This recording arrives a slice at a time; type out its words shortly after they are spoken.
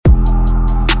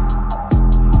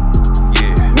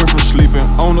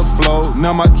flow.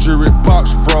 Now my jewelry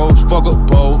box froze. Fuck a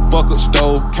bowl, fuck a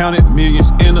stove. Counted millions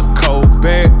in a cold.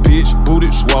 Bad bitch, booty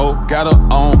swole. Got her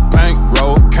on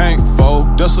bankroll. Can't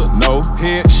fold, that's a no.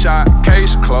 Headshot,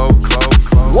 case closed.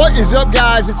 What is up,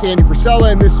 guys? It's Andy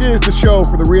Frisella, and this is the show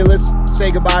for the realists. Say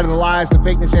goodbye to the lies, the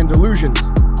fakeness, and delusions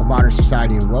of modern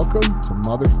society, and welcome to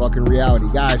motherfucking reality.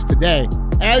 Guys, today,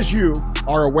 as you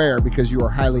are aware, because you are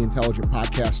highly intelligent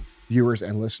podcast viewers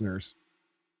and listeners,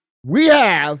 we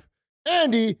have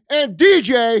Andy and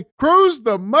DJ cruise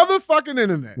the motherfucking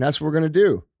internet. And that's what we're going to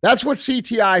do. That's what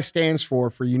CTI stands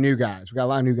for you new guys. We got a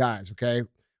lot of new guys, okay?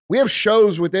 We have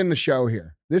shows within the show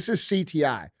here. This is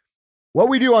CTI. What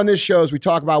we do on this show is we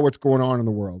talk about what's going on in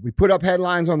the world. We put up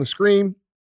headlines on the screen.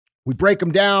 We break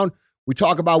them down. We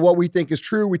talk about what we think is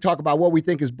true. We talk about what we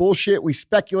think is bullshit. We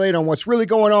speculate on what's really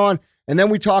going on. And then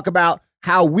we talk about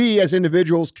how we as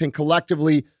individuals can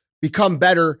collectively become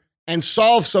better and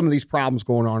solve some of these problems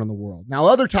going on in the world. Now,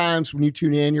 other times when you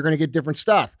tune in, you're going to get different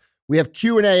stuff. We have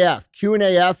Q&AF.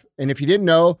 Q&AF, and if you didn't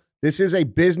know, this is a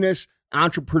business,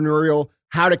 entrepreneurial,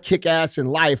 how to kick ass in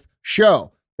life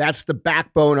show. That's the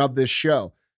backbone of this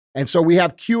show. And so we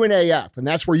have Q&AF, and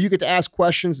that's where you get to ask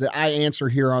questions that I answer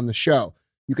here on the show.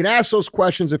 You can ask those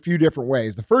questions a few different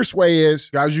ways. The first way is...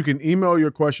 Guys, you can email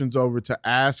your questions over to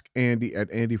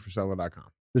askandy@andyfrisella.com.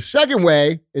 The second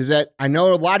way is that I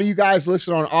know a lot of you guys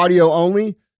listen on audio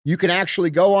only. You can actually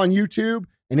go on YouTube,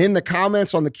 and in the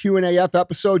comments on the Q&AF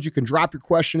episode, you can drop your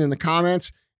question in the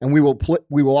comments, and we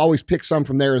will always pick some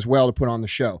from there as well to put on the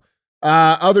show.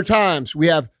 Other times, we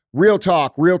have Real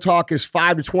Talk. Real Talk is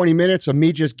 5 to 20 minutes of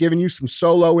me just giving you some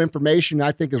solo information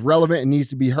I think is relevant and needs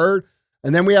to be heard.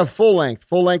 And then we have Full Length.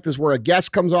 Full Length is where a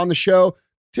guest comes on the show.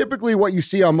 Typically what you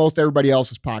see on most everybody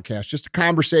else's podcast, just a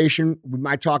conversation. We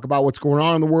might talk about what's going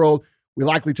on in the world. We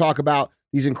likely talk about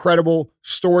these incredible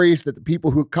stories that the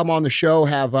people who come on the show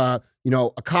have,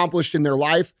 accomplished in their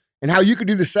life and how you could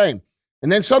do the same.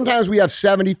 And then sometimes we have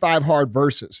 75 Hard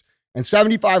Verses. And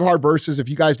 75 Hard Verses, if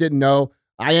you guys didn't know,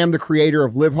 I am the creator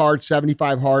of Live Hard,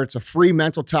 75 Hard. It's a free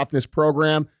mental toughness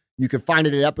program. You can find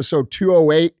it at episode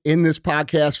 208 in this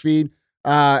podcast feed.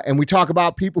 And we talk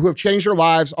about people who have changed their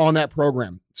lives on that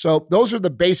program. So those are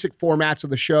the basic formats of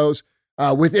the shows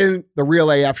within the Real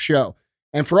AF show.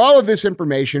 And for all of this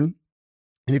information,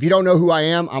 and if you don't know who I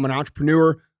am, I'm an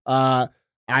entrepreneur.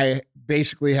 I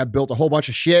basically have built a whole bunch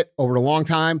of shit over a long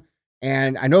time.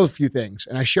 And I know a few things.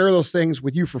 And I share those things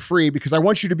with you for free because I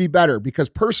want you to be better, because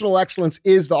personal excellence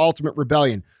is the ultimate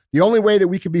rebellion. The only way that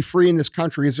we can be free in this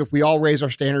country is if we all raise our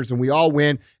standards and we all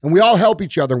win and we all help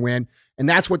each other win. And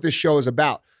that's what this show is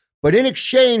about. But in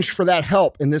exchange for that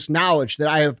help and this knowledge that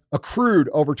I have accrued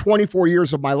over 24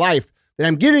 years of my life that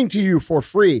I'm giving to you for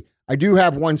free, I do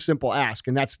have one simple ask,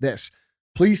 and that's this.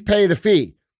 Please pay the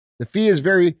fee. The fee is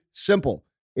very simple.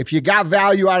 If you got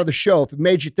value out of the show, if it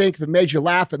made you think, if it made you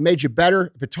laugh, if it made you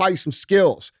better, if it taught you some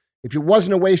skills, if it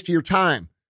wasn't a waste of your time,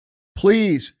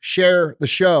 please share the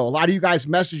show. A lot of you guys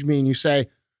message me and you say,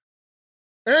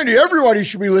 Andy, everybody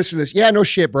should be listening to this. Yeah, no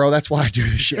shit, bro. That's why I do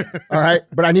this shit. All right.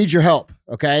 But I need your help.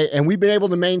 Okay. And we've been able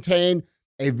to maintain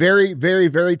a very, very,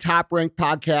 very top ranked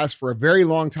podcast for a very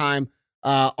long time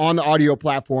on the audio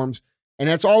platforms. And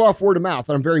that's all off word of mouth.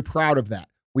 And I'm very proud of that.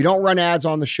 We don't run ads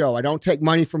on the show. I don't take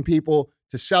money from people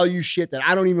to sell you shit that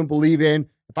I don't even believe in.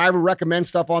 If I ever recommend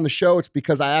stuff on the show, it's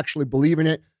because I actually believe in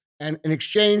it. And in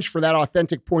exchange for that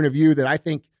authentic point of view that I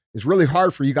think is really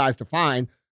hard for you guys to find,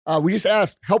 we just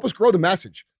asked, help us grow the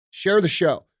message. Share the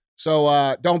show.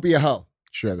 So don't be a hoe.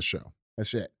 Share the show.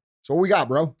 That's it. So what we got,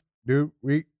 bro? Dude,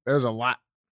 there's a lot.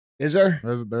 Is there?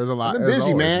 There's a lot. I've been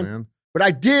busy, always, man. But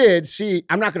I did see,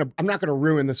 I'm not gonna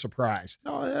ruin the surprise.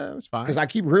 Oh yeah, it's fine. Because I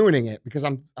keep ruining it because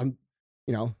I'm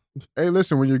Hey,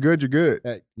 listen, when you're good, you're good.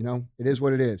 It is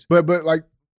what it is. But like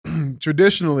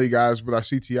traditionally, guys, with our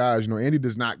CTIs, Andy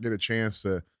does not get a chance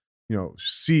to,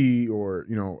 see or,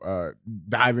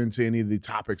 dive into any of the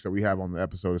topics that we have on the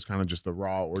episode. It's kind of just a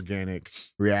raw, organic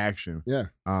reaction. Yeah.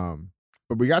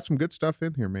 But we got some good stuff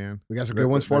in here, man. We got some good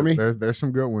ones for me? There's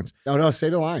some good ones. No, say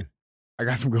the line. I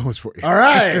got some good ones for you. All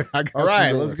right. All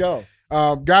right, let's go.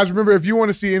 Guys, remember, if you want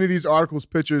to see any of these articles,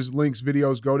 pictures, links,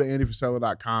 videos, go to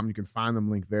andyfrisella.com. You can find them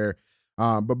linked there.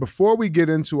 But before we get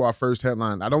into our first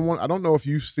headline, I don't know if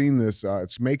you've seen this.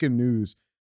 It's making news.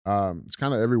 It's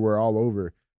kind of everywhere, all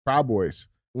over. Proud Boys.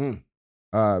 They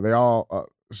all.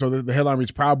 So the headline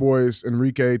reads: Proud Boys,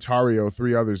 Enrique Tarrio,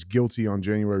 3 others guilty on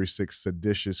January 6th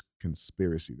seditious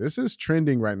conspiracy. This is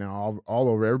trending right now, all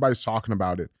over. Everybody's talking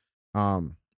about it.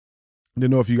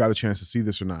 Didn't know if you got a chance to see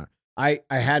this or not. I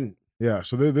hadn't. Yeah.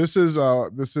 So this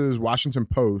is Washington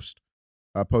Post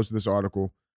posted this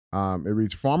article. It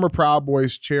reads, former Proud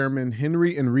Boys chairman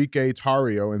Henry Enrique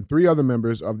Tarrio and 3 other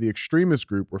members of the extremist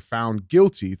group were found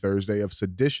guilty Thursday of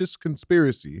seditious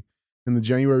conspiracy in the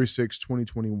January 6,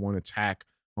 2021 attack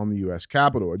on the U.S.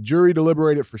 Capitol. A jury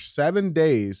deliberated for 7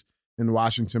 days in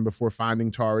Washington before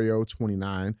finding Tarrio,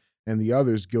 29, and the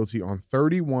others guilty on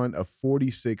 31 of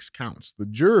 46 counts. The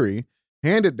jury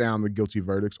handed down the guilty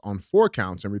verdicts on 4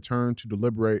 counts and returned to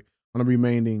deliberate on the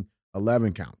remaining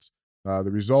 11 counts. The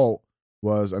result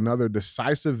was another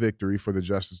decisive victory for the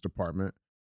Justice Department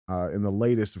in the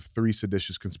latest of 3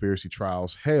 seditious conspiracy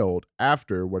trials held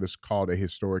after what is called a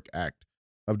historic act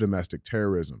of domestic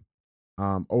terrorism.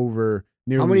 Over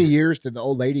nearly— How many years did the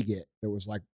old lady get that was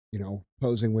like,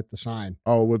 posing with the sign?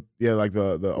 Oh, like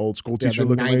the old school teacher the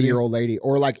looking 90-year-old lady,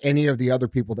 or like any of the other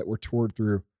people that were toured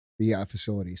through the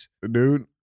facilities. Dude,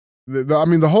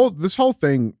 this whole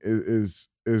thing is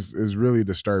really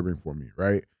disturbing for me,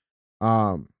 right?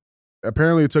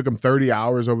 Apparently it took them 30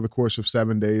 hours over the course of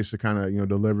 7 days to kind of,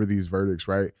 deliver these verdicts,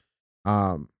 right?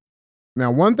 Now,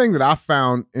 one thing that I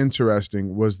found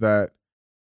interesting was that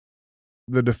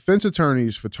the defense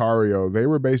attorneys for Tarrio, they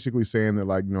were basically saying that,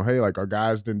 like, hey, like, our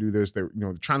guys didn't do this. They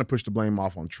were, trying to push the blame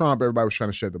off on Trump. Everybody was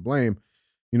trying to shed the blame,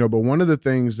 but one of the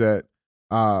things that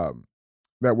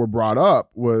were brought up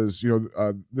was,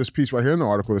 this piece right here in the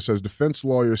article that says defense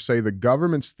lawyers say the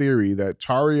government's theory that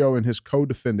Tarrio and his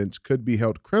co-defendants could be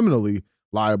held criminally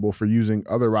liable for using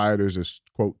other rioters as,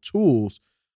 quote, tools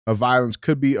of violence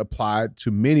could be applied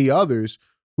to many others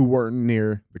who weren't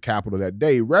near the Capitol that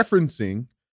day, referencing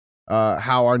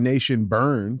how our nation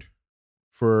burned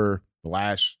for the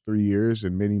last 3 years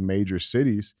in many major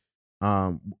cities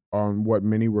on what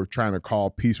many were trying to call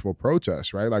peaceful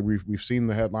protests, right? Like we've seen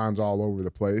the headlines all over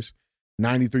the place.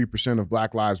 93% of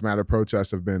Black Lives Matter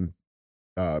protests have been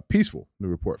peaceful, the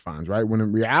report finds, right? When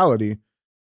in reality,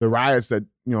 the riots that,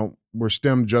 were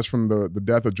stemmed just from the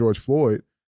death of George Floyd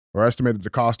are estimated to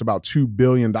cost about $2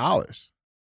 billion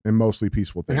in mostly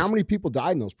peaceful things. And how many people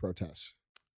died in those protests?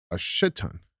 A shit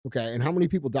ton. Okay, and how many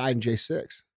people died in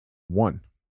J6? 1.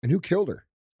 And who killed her?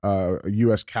 A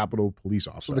U.S. Capitol police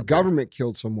officer. So the government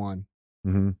killed someone.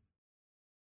 Mm-hmm.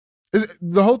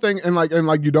 The whole thing, and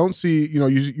like you don't see,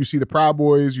 you see the Proud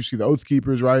Boys, you see the Oath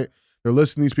Keepers, right? They're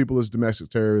listing these people as domestic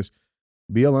terrorists.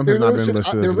 BLM has not been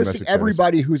listed. They're listing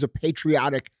everybody who's a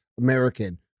patriotic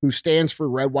American, who stands for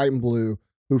red, white, and blue,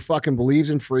 who fucking believes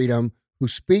in freedom, who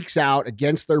speaks out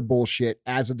against their bullshit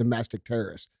as a domestic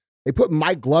terrorist. They put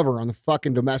Mike Glover on the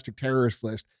fucking domestic terrorist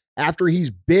list after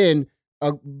he's been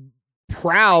a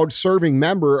proud serving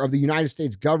member of the United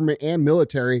States government and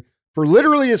military for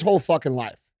literally his whole fucking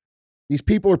life. These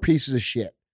people are pieces of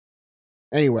shit.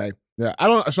 Anyway. Yeah, I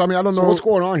don't know. What's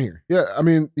going on here? Yeah,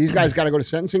 these guys got to go to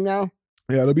sentencing now?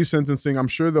 Yeah, there'll be sentencing. I'm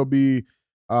sure there'll be,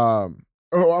 I'm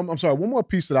sorry. One more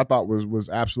piece that I thought was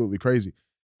absolutely crazy.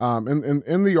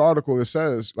 In the article, it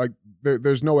says, like,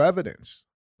 there's no evidence,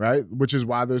 right? Which is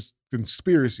why there's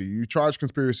conspiracy. You charge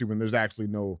conspiracy when there's actually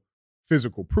no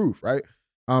physical proof, right?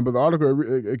 But the article,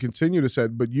 it continued to say,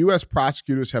 but U.S.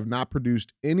 prosecutors have not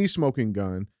produced any smoking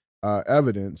gun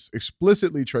evidence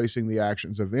explicitly tracing the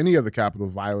actions of any of the Capitol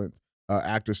violent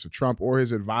actors to Trump or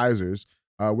his advisors,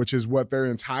 which is what their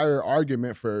entire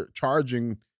argument for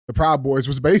charging the Proud Boys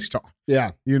was based on.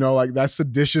 Yeah. Like that's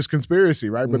seditious conspiracy,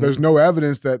 right? Mm-hmm. But there's no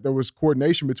evidence that there was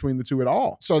coordination between the two at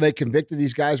all. So they convicted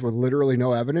these guys with literally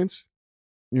no evidence?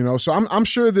 So I'm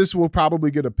sure this will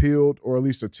probably get appealed or at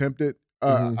least attempted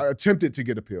to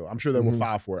get appealed. I'm sure they will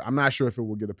file for it. I'm not sure if it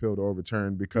will get appealed or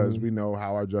overturned because we know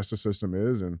how our justice system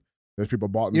is and there's people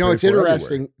bought and paid it's for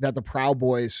interesting everywhere. that the Proud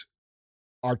Boys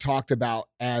are talked about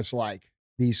as like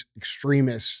these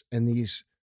extremists and these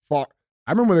I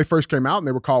remember when they first came out and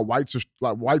they were called white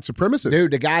supremacists.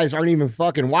 Dude, the guys aren't even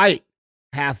fucking white.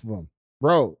 Half of them.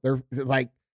 Bro, they're like,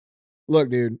 look,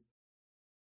 dude.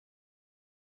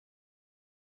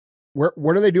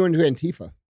 What are they doing to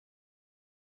Antifa?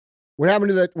 What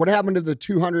happened to the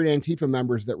 200 Antifa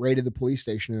members that raided the police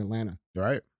station in Atlanta?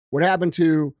 Right. What happened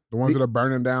to the ones that are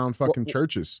burning down fucking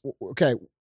churches? Okay,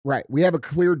 right. We have a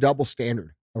clear double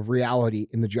standard of reality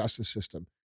in the justice system.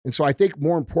 And so I think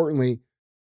more importantly,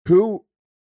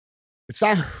 it's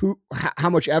not how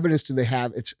much evidence do they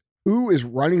have, it's who is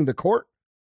running the court.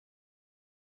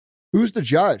 Who's the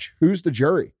judge? Who's the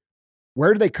jury?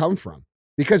 Where do they come from?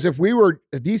 Because if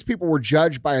these people were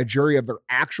judged by a jury of their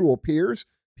actual peers,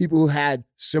 people who had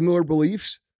similar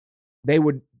beliefs, they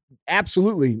would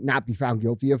absolutely not be found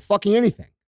guilty of fucking anything.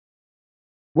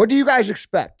 What do you guys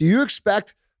expect? Do you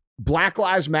expect Black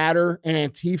Lives Matter and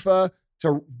Antifa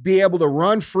to be able to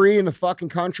run free in the fucking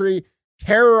country,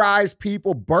 terrorize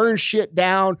people, burn shit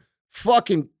down,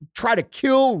 fucking try to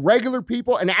kill regular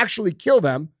people and actually kill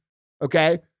them,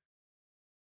 okay?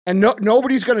 And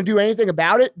nobody's going to do anything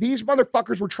about it. These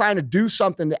motherfuckers were trying to do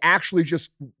something to actually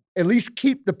just at least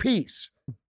keep the peace.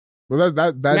 Well,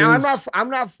 that now is, I'm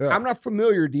not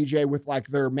familiar, DJ, with like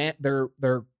their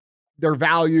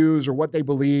values or what they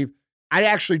believe. I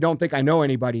actually don't think I know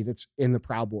anybody that's in the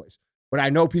Proud Boys, but I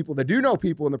know people that do know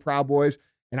people in the Proud Boys,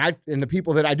 and the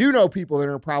people that I do know people that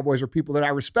are Proud Boys are people that I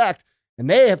respect, and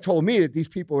they have told me that these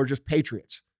people are just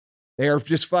patriots. They are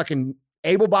just fucking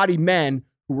able-bodied men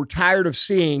who were tired of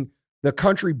seeing the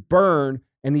country burn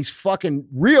and these fucking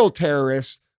real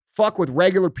terrorists fuck with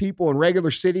regular people in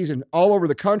regular cities and all over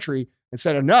the country and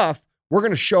said, enough, we're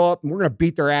going to show up and we're going to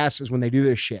beat their asses when they do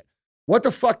this shit. What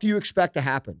the fuck do you expect to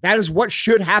happen? That is what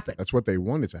should happen. That's what they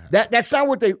wanted to happen. That's not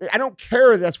what I don't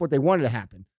care if that's what they wanted to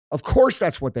happen. Of course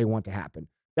that's what they want to happen.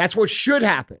 That's what should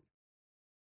happen.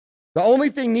 The only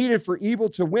thing needed for evil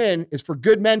to win is for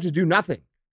good men to do nothing.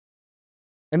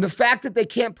 And the fact that they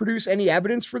can't produce any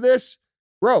evidence for this,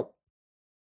 bro,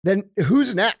 then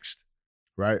who's next?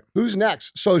 Right. Who's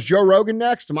next? So is Joe Rogan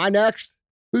next? Am I next?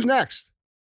 Who's next?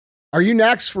 Are you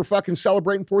next for fucking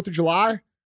celebrating 4th of July?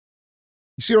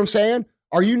 You see what I'm saying?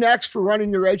 Are you next for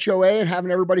running your HOA and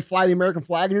having everybody fly the American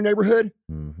flag in your neighborhood?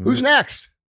 Mm-hmm. Who's next?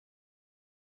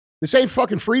 This ain't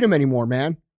fucking freedom anymore,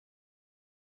 man.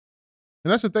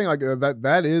 And that's the thing, like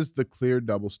that is the clear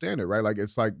double standard, right? Like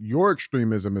it's like your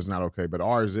extremism is not okay, but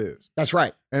ours is. That's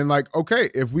right. And like,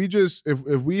 okay, if we just if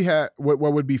we had what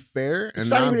would be fair and it's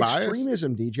not non-biased, even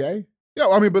extremism, DJ. Yeah,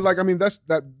 I mean, that's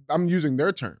that I'm using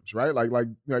their terms, right? Like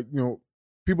you know,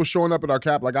 people showing up at our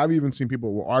cap. Like I've even seen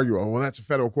people will argue, oh, well, that's a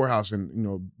federal courthouse, and you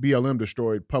know, BLM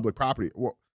destroyed public property.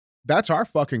 Well, that's our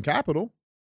fucking capital.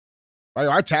 Right?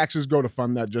 Our taxes go to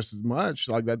fund that just as much.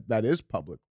 Like that is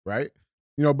public, right?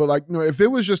 You know, but like, you know, if it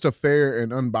was just a fair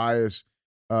and unbiased,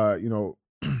 you know,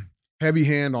 heavy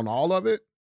hand on all of it,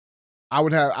 I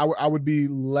would be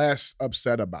less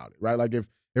upset about it, right? Like if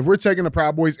we're taking the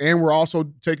Proud Boys and we're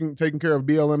also taking care of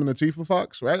BLM and Antifa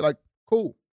fucks, right? Like,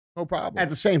 cool, no problem. At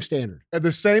the same standard. At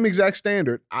the same exact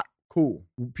standard, cool.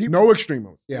 No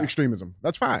extremism.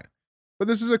 That's fine. But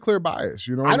this is a clear bias,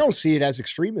 you know? I don't see it as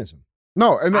extremism.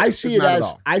 No, and I see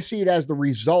it as the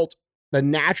result, the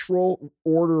natural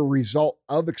order result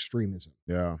of extremism.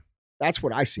 Yeah. That's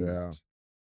what I see it as.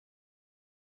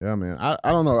 Yeah, man. I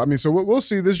don't know. I mean, so we'll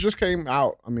see. This just came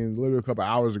out, I mean, literally a couple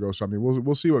hours ago. So, I mean,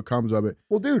 we'll see what comes of it.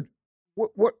 Well, dude,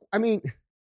 what I mean,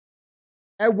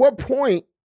 at what point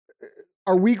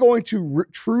are we going to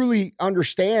truly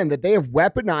understand that they have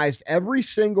weaponized every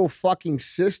single fucking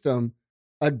system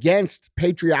against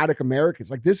patriotic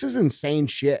Americans? Like, this is insane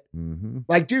shit. Mm-hmm.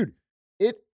 Like, dude,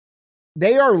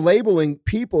 they are labeling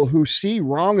people who see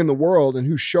wrong in the world and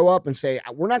who show up and say,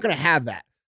 we're not going to have that.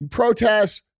 You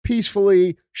protest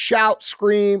peacefully, shout,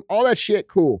 scream, all that shit,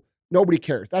 cool. Nobody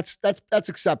cares. That's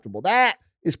acceptable. That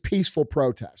is peaceful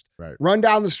protest. Right. Run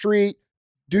down the street,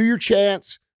 do your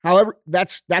chants. However,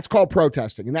 that's called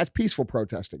protesting, and that's peaceful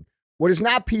protesting. What is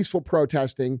not peaceful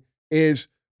protesting is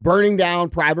burning down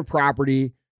private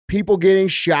property, people getting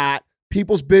shot,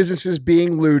 people's businesses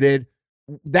being looted.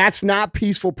 That's not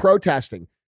peaceful protesting.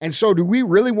 And so do we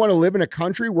really want to live in a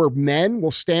country where men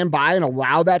will stand by and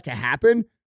allow that to happen?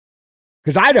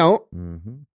 Because I don't.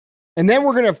 Mm-hmm. And then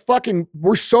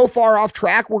we're so far off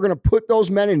track, we're going to put those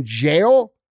men in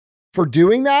jail for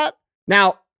doing that.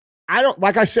 Now,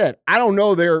 like I said, I don't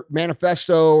know their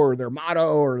manifesto or their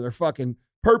motto or their fucking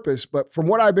purpose, but from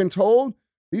what I've been told,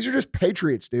 these are just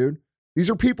patriots, dude. These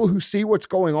are people who see what's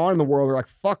going on in the world. They're like,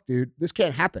 fuck, dude, this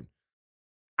can't happen.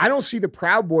 I don't see the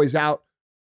Proud Boys out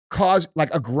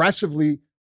aggressively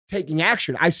taking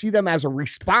action. I see them as a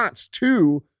response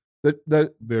to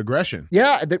the aggression.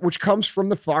 Yeah, which comes from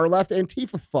the far left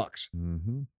Antifa fucks.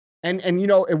 Mm-hmm. And you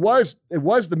know, it was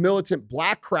the militant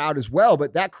black crowd as well,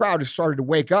 but that crowd has started to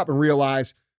wake up and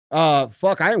realize,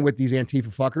 fuck, I ain't with these Antifa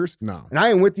fuckers. No. And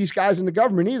I ain't with these guys in the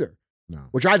government either. No.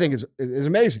 Which I think is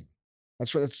amazing.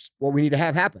 That's what we need to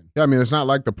have happen. Yeah, I mean, it's not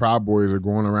like the Proud Boys are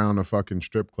going around to fucking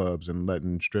strip clubs and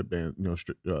letting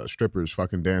strippers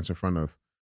fucking dance in front of,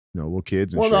 little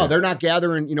kids and shit. No, they're not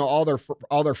gathering, all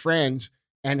their friends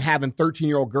and having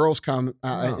 13-year-old girls come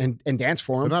and dance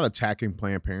for them. They're not attacking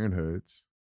Planned Parenthoods.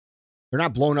 They're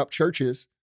not blowing up churches.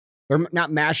 They're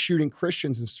not mass shooting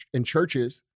Christians in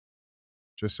churches.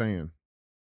 Just saying.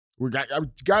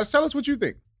 Guys, tell us what you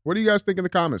think. What do you guys think in the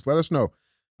comments? Let us know.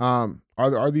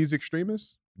 Are these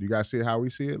extremists? Do you guys see it how we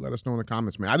see it? Let us know in the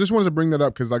comments, man. I just wanted to bring that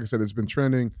up because, like I said, it's been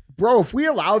trending. Bro, if we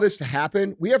allow this to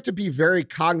happen, we have to be very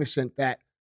cognizant that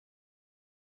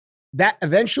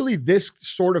eventually this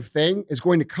sort of thing is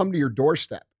going to come to your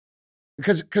doorstep.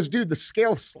 Because dude, the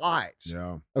scale slides.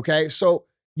 Yeah. Okay. So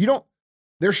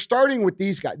they're starting with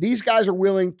these guys. These guys are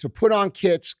willing to put on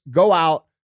kits, go out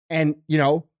and,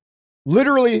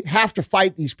 literally have to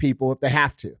fight these people if they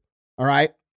have to. All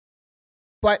right.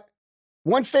 But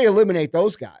once they eliminate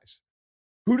those guys,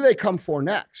 who do they come for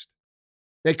next?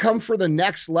 They come for the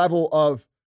next level of,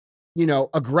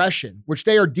 aggression, which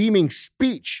they are deeming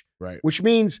speech, Right. which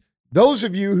means those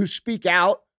of you who speak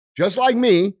out, just like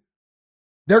me,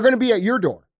 they're going to be at your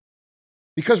door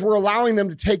because we're allowing them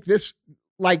to take this.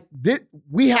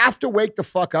 We have to wake the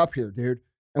fuck up here, dude.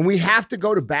 And we have to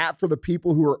go to bat for the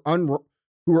people who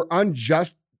are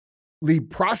unjustly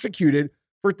prosecuted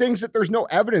for things that there's no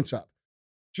evidence of.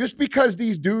 Just because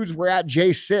these dudes were at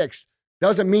J6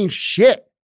 doesn't mean shit.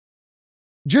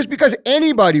 Just because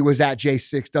anybody was at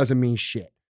J6 doesn't mean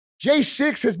shit.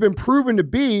 J6 has been proven to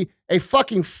be a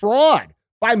fucking fraud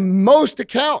by most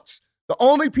accounts. The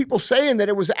only people saying that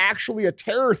it was actually a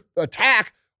terror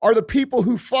attack are the people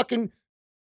who fucking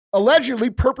allegedly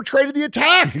perpetrated the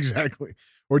attack. Exactly.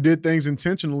 Or did things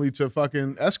intentionally to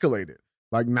fucking escalate it.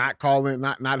 Like not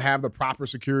have the proper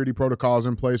security protocols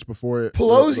in place before it.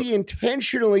 Pelosi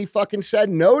intentionally fucking said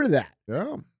no to that.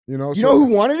 Yeah. You know who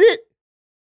wanted it?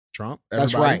 Trump.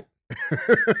 That's right.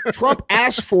 Trump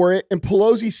asked for it and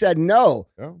Pelosi said no.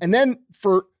 Yeah. And then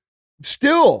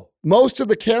most of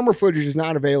the camera footage is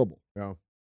not available. Yeah.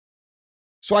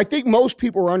 So I think most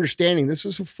people are understanding this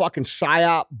is a fucking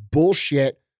psyop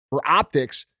bullshit for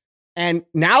optics. And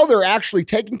now they're actually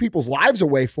taking people's lives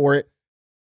away for it.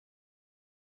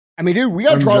 I mean, dude, we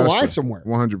got to draw a line somewhere.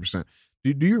 100%.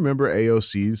 Do you remember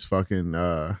AOC's fucking...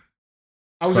 I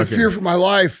was in fear for my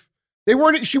life.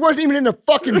 She wasn't even in the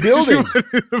fucking building.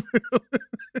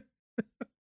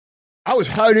 I was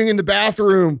hiding in the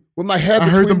bathroom with my head. I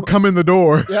heard them come in the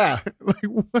door. Yeah. Like,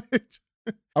 what?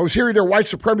 I was hearing their white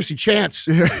supremacy chants.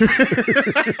 Yeah.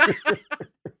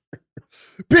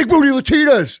 Big booty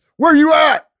Latinas, where you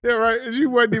at? Yeah, right. She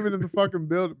wasn't even in the fucking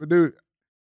building. But dude,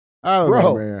 I don't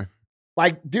know, man.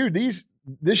 Like, dude, this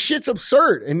shit's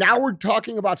absurd. And now we're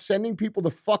talking about sending people to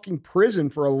fucking prison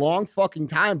for a long fucking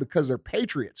time because they're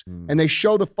patriots and they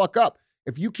show the fuck up.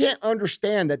 If you can't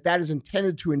understand that is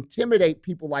intended to intimidate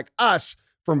people like us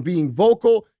from being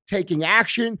vocal, taking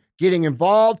action, getting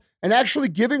involved, and actually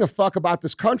giving a fuck about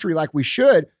this country like we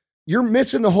should, you're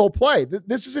missing the whole play.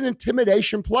 This is an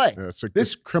intimidation play. Yeah,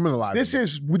 it's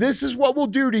criminalizing. This is what we'll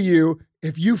do to you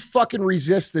if you fucking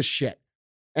resist this shit.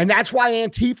 And that's why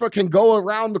Antifa can go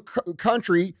around the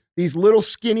country, these little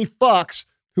skinny fucks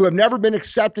who have never been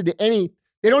accepted to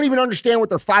they don't even understand what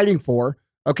they're fighting for,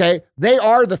 okay? They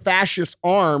are the fascist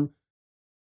arm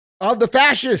of the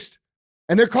fascist,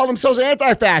 and they call themselves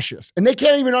anti-fascist, and they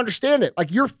can't even understand it.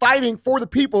 Like, you're fighting for the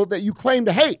people that you claim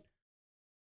to hate.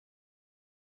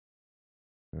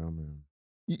 Yeah, man.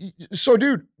 So,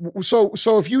 dude, so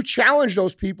if you challenge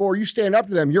those people or you stand up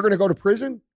to them, you're going to go to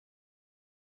prison?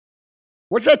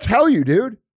 What's that tell you,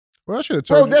 dude? Well, I should have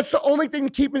told you. That's the only thing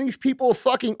keeping these people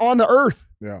fucking on the earth.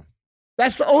 Yeah.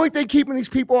 That's the only thing keeping these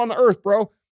people on the earth,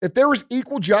 bro. If there was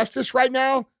equal justice right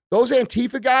now, those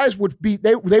Antifa guys would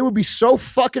be so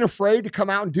fucking afraid to come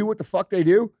out and do what the fuck they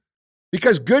do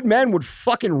because good men would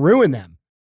fucking ruin them.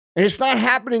 And it's not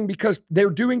happening because they're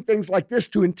doing things like this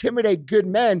to intimidate good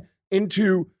men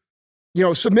into,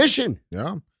 submission.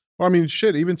 Yeah. Well, I mean,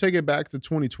 shit, even take it back to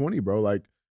 2020, bro. Like,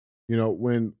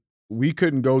 when we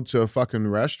couldn't go to a fucking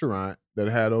restaurant that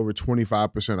had over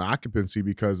 25% occupancy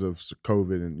because of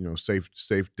COVID and,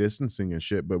 safe distancing and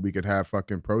shit, but we could have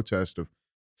fucking protests of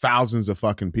thousands of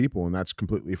fucking people, and that's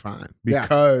completely fine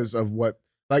because of what,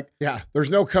 like... Yeah,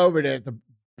 there's no COVID at the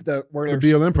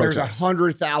BLM protest. There's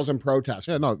 100,000 protests.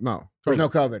 Yeah, no. There's no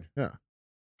COVID. Yeah,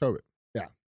 COVID. Yeah.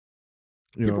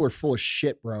 People are full of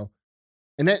shit, bro.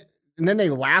 And then they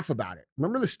laugh about it.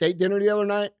 Remember the state dinner the other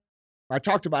night? I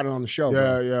talked about it on the show. Yeah,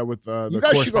 bro. yeah. With you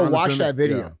guys should go watch that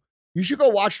video. Yeah. You should go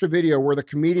watch the video where the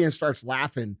comedian starts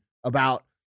laughing about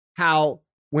how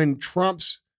when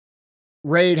Trump's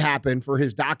raid happened for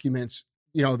his documents,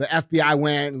 the FBI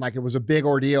went and like it was a big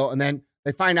ordeal. And then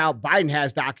they find out Biden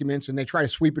has documents and they try to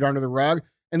sweep it under the rug.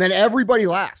 And then everybody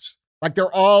laughs. Like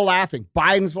they're all laughing.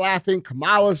 Biden's laughing.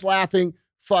 Kamala's laughing.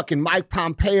 Fucking Mike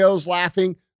Pompeo's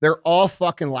laughing. They're all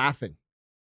fucking laughing.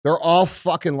 They're all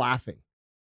fucking laughing.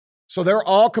 So they're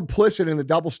all complicit in the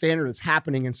double standard that's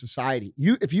happening in society.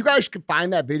 If you guys can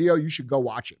find that video, you should go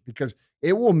watch it because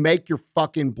it will make your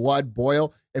fucking blood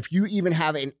boil if you even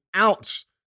have an ounce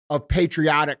of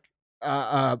patriotic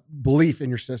belief in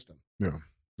your system. Yeah,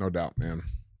 no doubt, man.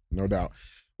 No doubt.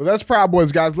 Well, that's Proud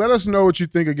Boys, guys. Let us know what you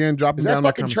think. Again, drop Is them down. that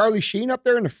fucking Charlie Sheen up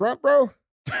there in the front, bro?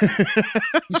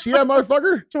 You see that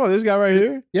motherfucker? Come on, this guy right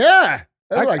here. Yeah.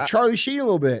 That's like Charlie Sheen a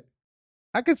little bit.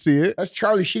 I could see it. That's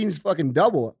Charlie Sheen's fucking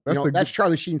double. That's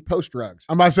Charlie Sheen post drugs.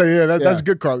 I'm about to say, that's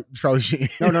good Charlie Sheen.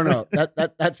 No.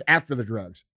 That's after the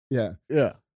drugs. Yeah.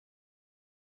 Yeah.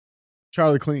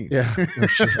 Charlie Clean. Yeah. No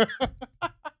shit.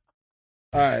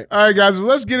 All right, guys. Well,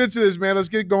 let's get into this, man. Let's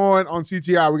get going on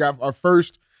CTI. We got our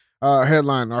first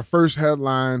headline. Our first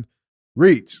headline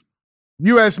reads,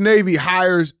 U.S. Navy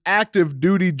hires active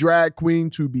duty drag queen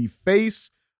to be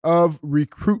face of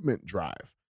recruitment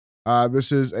drive.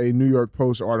 This is a New York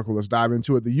Post article. Let's dive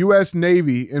into it. The U.S.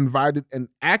 Navy invited an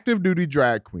active duty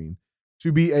drag queen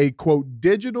to be a, quote,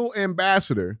 digital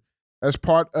ambassador as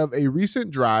part of a recent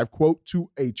drive, quote,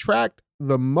 to attract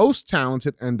the most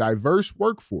talented and diverse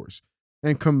workforce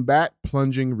and combat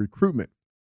plunging recruitment.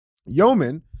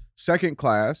 Yeoman, second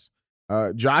class,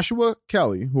 Joshua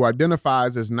Kelly, who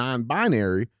identifies as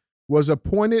non-binary, was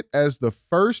appointed as the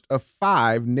first of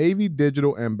 5 Navy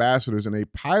digital ambassadors in a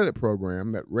pilot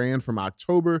program that ran from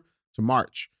October to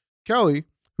March. Kelly,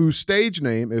 whose stage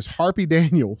name is Harpy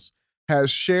Daniels, has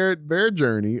shared their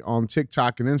journey on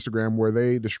TikTok and Instagram, where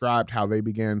they described how they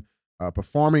began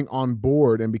performing on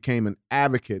board and became an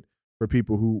advocate for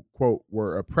people who, quote,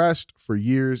 were oppressed for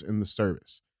years in the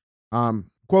service.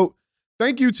 Quote,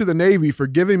 thank you to the Navy for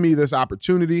giving me this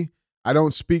opportunity. I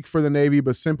don't speak for the Navy,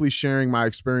 but simply sharing my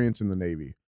experience in the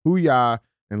Navy. Hoo-yah,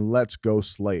 and let's go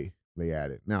slay, they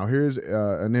added. Now, here's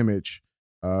an image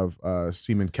of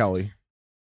Seaman Kelly.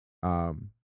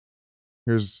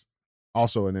 Here's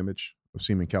also an image of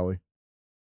Seaman Kelly.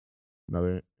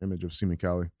 Another image of Seaman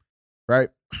Kelly. Right?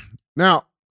 Now,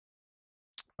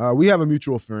 we have a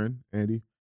mutual friend, Andy.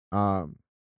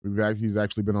 He's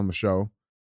actually been on the show.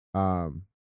 And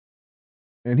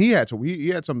he had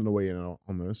something to weigh in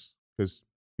on this because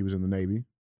he was in the Navy,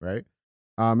 right?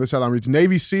 This headline reads,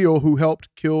 Navy SEAL who helped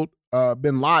kill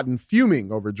bin Laden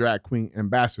fuming over drag queen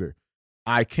ambassador.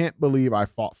 I can't believe I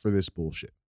fought for this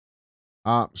bullshit.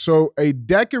 So a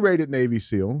decorated Navy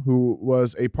SEAL who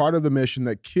was a part of the mission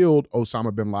that killed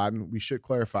Osama bin Laden, we should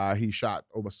clarify, he shot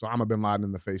Osama bin Laden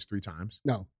in the face 3 times.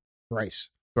 No, thrice.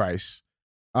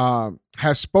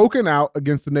 Has spoken out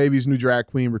against the Navy's new drag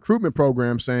queen recruitment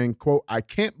program, saying, quote, I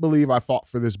can't believe I fought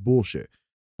for this bullshit.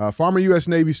 Former U.S.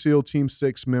 Navy SEAL Team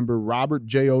 6 member Robert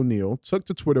J. O'Neill took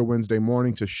to Twitter Wednesday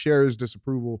morning to share his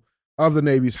disapproval of the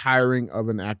Navy's hiring of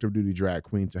an active duty drag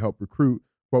queen to help recruit,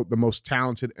 quote, the most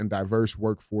talented and diverse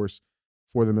workforce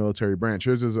for the military branch.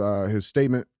 Here's his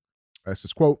statement. It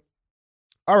says, quote,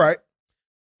 all right,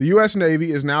 the U.S.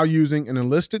 Navy is now using an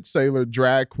enlisted sailor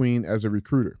drag queen as a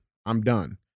recruiter. I'm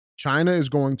done. China is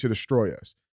going to destroy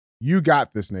us. You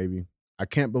got this, Navy. I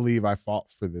can't believe I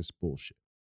fought for this bullshit.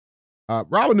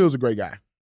 Rob O'Neill's a great guy.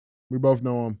 We both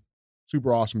know him.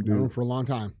 Super awesome dude. Known him for a long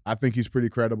time. I think he's pretty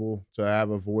credible to have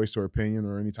a voice or opinion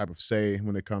or any type of say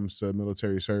when it comes to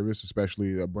military service,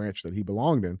 especially a branch that he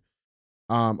belonged in.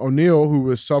 O'Neill, who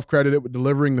was self-credited with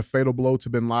delivering the fatal blow to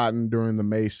bin Laden during the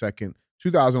May 2nd,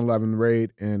 2011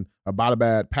 raid in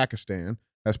Abbottabad, Pakistan,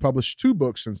 has published 2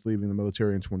 books since leaving the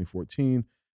military in 2014.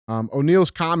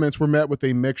 O'Neill's comments were met with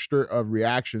a mixture of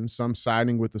reactions, some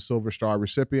siding with the Silver Star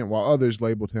recipient, while others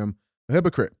labeled him a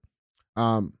hypocrite.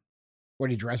 What,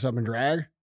 did he dress up in drag?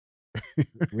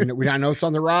 we not know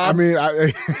something, Rob? I mean,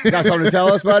 you got something to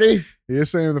tell us, buddy? He is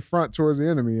saying the front towards the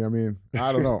enemy. I mean,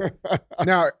 I don't know.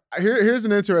 Now, here's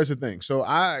an interesting thing. So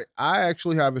I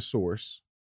actually have a source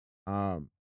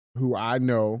who I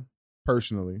know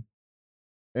personally,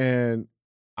 and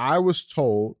I was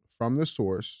told from the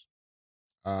source,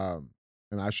 and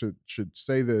I should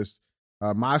say this,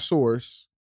 my source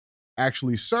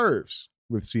actually serves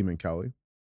with Seaman Kelly.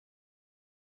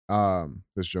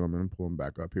 This gentleman, I'm pulling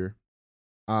back up here.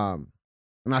 And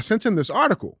I sent him this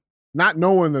article, not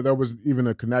knowing that there was even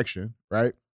a connection,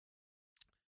 right?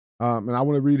 And I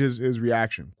want to read his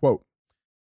reaction. Quote,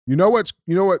 you know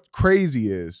what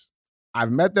crazy is?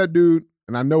 I've met that dude,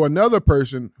 and I know another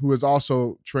person who is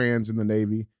also trans in the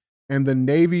Navy, and the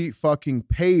Navy fucking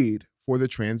paid for the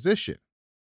transition.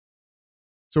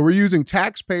 So we're using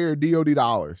taxpayer DOD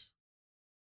dollars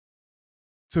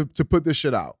to put this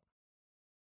shit out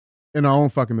in our own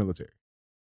fucking military.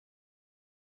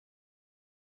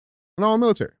 In our own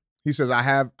military. He says,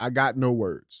 I got no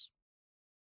words,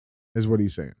 is what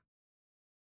he's saying.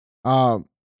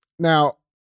 Now,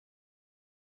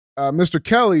 Mr.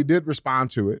 Kelly did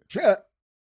respond to it.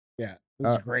 Yeah,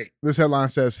 this is great. This headline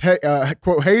says, hey,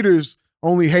 quote, haters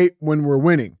only hate when we're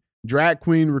winning. Drag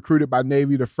queen recruited by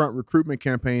Navy to front recruitment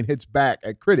campaign hits back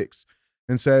at critics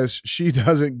and says she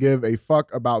doesn't give a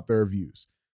fuck about their views.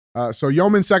 So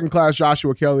Yeoman Second Class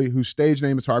Joshua Kelly, whose stage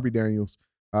name is Harpy Daniels,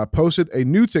 posted a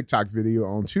new TikTok video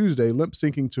on Tuesday, lip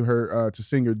syncing to her to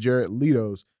singer Jared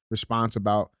Leto's response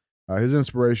about his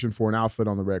inspiration for an outfit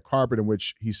on the red carpet, in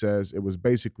which he says it was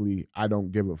basically "I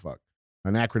don't give a fuck,"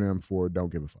 an acronym for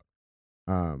 "Don't give a fuck."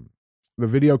 The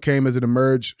video came as it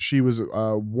emerged. She was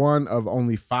one of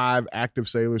only 5 active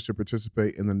sailors to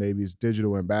participate in the Navy's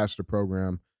digital ambassador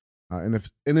program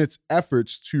in its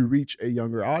efforts to reach a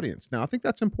younger audience. Now, I think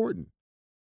that's important.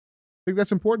 I think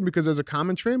that's important because there's a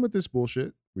common trend with this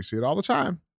bullshit. We see it all the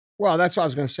time. Well, that's what I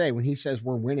was going to say. When he says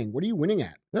we're winning, what are you winning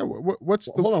at? Yeah,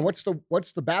 Hold on. What's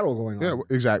the battle going on? Yeah,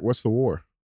 exactly. What's the war?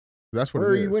 That's what. Where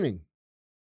are you winning?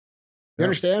 You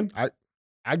understand?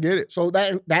 I get it. So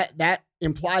that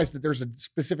implies that there's a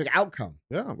specific outcome.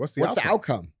 Yeah. What's the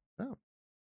outcome? Yeah.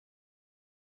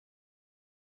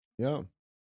 Yeah.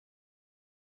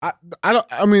 I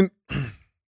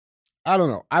don't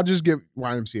know. I just give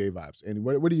YMCA vibes. Andy,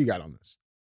 what do you got on this?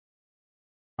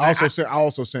 I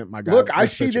also sent my guy. Look, I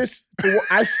see this.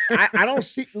 I don't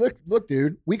see. Look,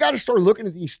 dude. We got to start looking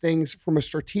at these things from a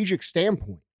strategic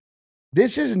standpoint.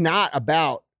 This is not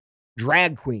about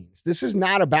drag queens. This is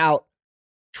not about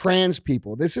trans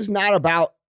people. This is not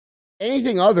about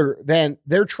anything other than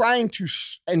they're trying to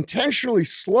intentionally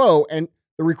slow the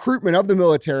recruitment of the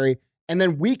military and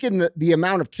then weaken the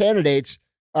amount of candidates,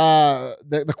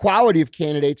 the quality of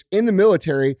candidates in the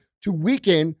military to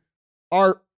weaken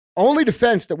our only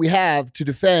defense that we have to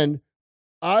defend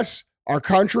us, our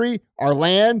country, our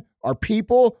land, our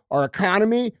people, our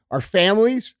economy, our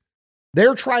families.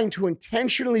 They're trying to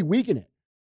intentionally weaken it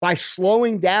by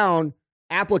slowing down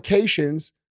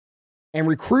applications and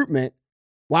recruitment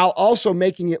while also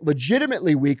making it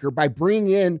legitimately weaker by bringing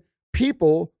in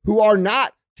people who are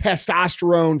not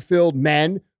testosterone-filled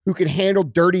men who can handle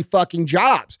dirty fucking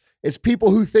jobs. It's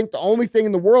people who think the only thing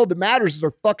in the world that matters is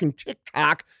their fucking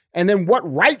TikTok and then what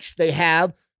rights they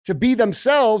have to be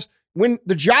themselves when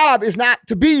the job is not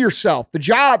to be yourself. The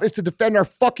job is to defend our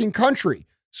fucking country.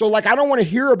 So, I don't want to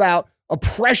hear about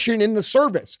oppression in the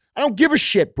service. I don't give a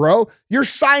shit, bro. You're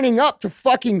signing up to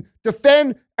fucking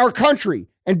defend our country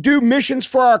and do missions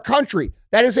for our country.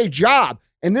 That is a job.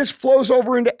 And this flows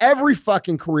over into every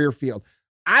fucking career field.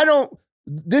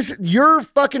 Your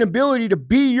fucking ability to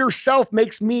be yourself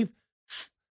makes me,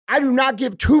 I do not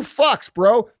give 2 fucks,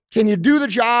 bro. Can you do the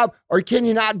job or can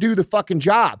you not do the fucking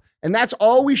job? And that's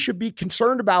all we should be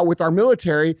concerned about with our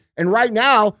military. And right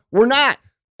now, we're not.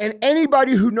 And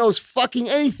anybody who knows fucking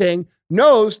anything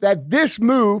knows that this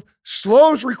move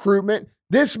slows recruitment.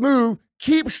 This move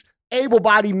keeps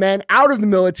able-bodied men out of the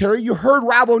military. You heard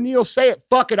Rob O'Neill say it.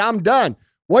 Fuck it, I'm done.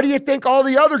 What do you think all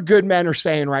the other good men are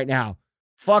saying right now?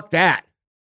 Fuck that.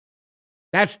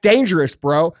 That's dangerous,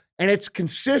 bro. And it's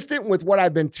consistent with what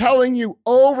I've been telling you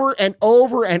over and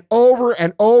over and over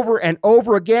and over and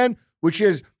over again, which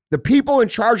is the people in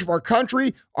charge of our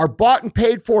country are bought and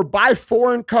paid for by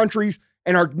foreign countries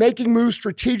and are making moves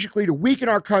strategically to weaken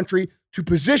our country to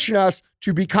position us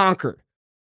to be conquered.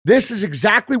 This is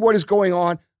exactly what is going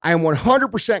on. I am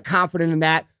 100% confident in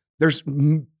that. There's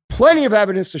plenty of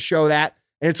evidence to show that.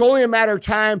 And it's only a matter of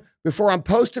time before I'm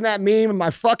posting that meme in my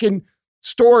fucking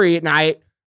story at night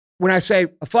when I say,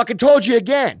 I fucking told you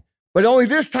again. But only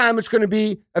this time it's going to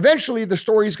be, eventually the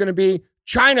story is going to be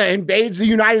China invades the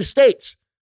United States.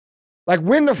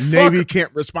 When the fuck? Navy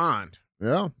can't respond.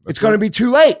 Yeah. It's going to be too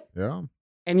late. Yeah.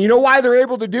 And you know why they're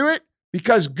able to do it?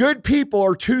 Because good people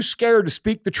are too scared to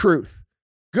speak the truth.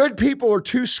 Good people are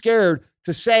too scared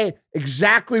to say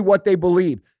exactly what they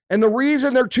believe. And the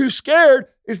reason they're too scared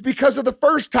is because of the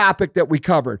first topic that we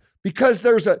covered, because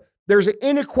there's an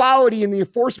inequality in the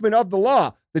enforcement of the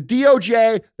law. The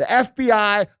DOJ, the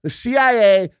FBI, the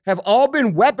CIA have all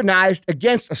been weaponized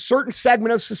against a certain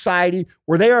segment of society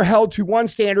where they are held to one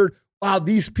standard, while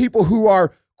these people who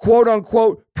are quote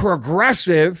unquote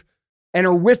progressive and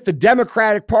are with the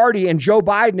Democratic Party and Joe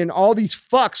Biden and all these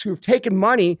fucks who have taken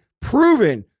money,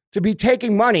 proven to be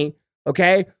taking money,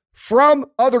 okay, from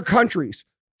other countries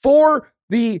for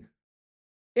the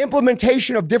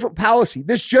implementation of different policy.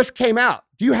 This just came out.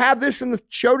 Do you have this in the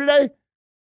show today?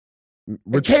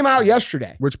 It came out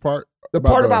yesterday. Which part? The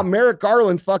part about Merrick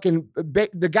Garland fucking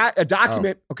the guy, a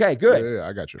document. Oh. Okay, good. Yeah,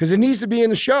 I got you. Because it needs to be in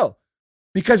the show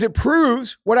because it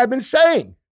proves what I've been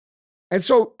saying. And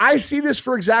so I see this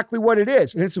for exactly what it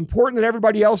is. And it's important that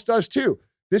everybody else does too.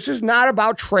 This is not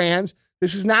about trans.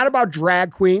 This is not about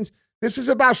drag queens. This is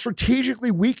about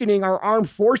strategically weakening our armed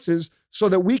forces so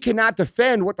that we cannot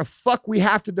defend what the fuck we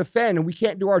have to defend, and we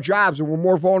can't do our jobs, and we're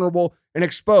more vulnerable and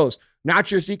exposed, not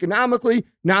just economically,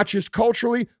 not just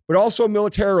culturally, but also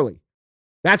militarily.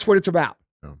 That's what it's about.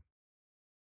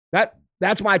 Yeah.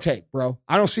 That's my take, bro.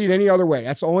 I don't see it any other way.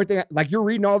 That's the only thing. You're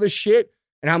reading all this shit,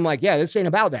 And I'm like, yeah, this ain't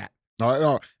about that.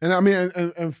 No. And I mean,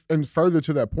 and further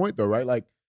to that point though, right? Like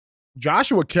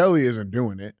Joshua Kelly isn't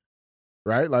doing it,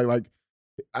 right? Like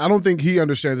I don't think he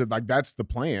understands that like that's the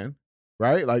plan,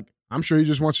 right? Like I'm sure he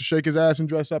just wants to shake his ass and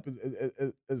dress up.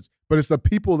 But it's the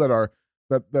people that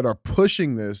are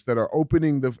pushing this, that are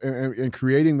opening and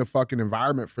creating the fucking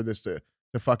environment for this to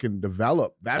fucking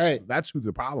develop. That's who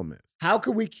the problem is. How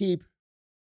can we keep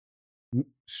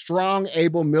strong,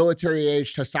 able,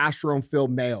 military-age,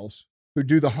 testosterone-filled males who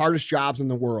do the hardest jobs in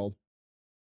the world?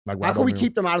 Like, how can we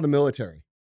keep them out of the military?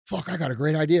 Fuck, I got a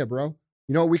great idea, bro.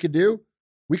 You know what we could do?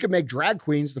 We could make drag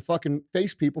queens the fucking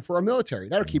face people for our military.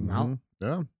 That'll keep them out.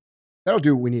 Yeah. That'll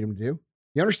do what we need them to do.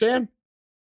 You understand?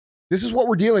 This is what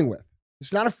we're dealing with.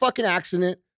 It's not a fucking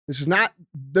accident. This is not,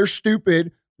 they're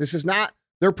stupid. This is not,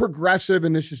 they're progressive,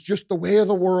 and this is just the way of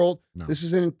the world. No. This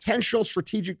is an intentional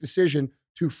strategic decision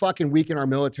to fucking weaken our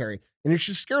military. And it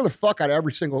should scare the fuck out of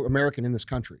every single American in this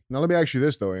country. Now, let me ask you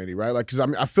this, though, Andy, right? Like, because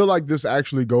I feel like this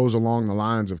actually goes along the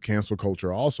lines of cancel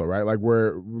culture also, right? Like,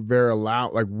 where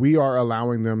we are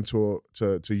allowing them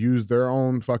to use their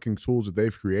own fucking tools that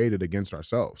they've created against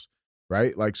ourselves,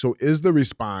 right? Like, so is the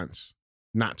response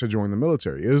not to join the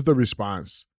military? Is the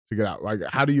response to get out? Like,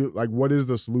 how do you, like, what is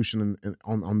the solution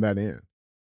on that end?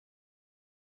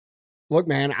 Look,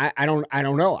 man, I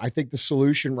don't know. I think the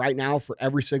solution right now for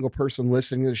every single person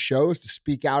listening to the show is to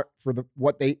speak out for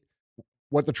what the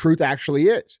truth actually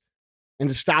is, and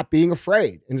to stop being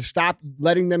afraid, and to stop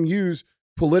letting them use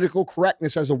political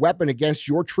correctness as a weapon against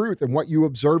your truth and what you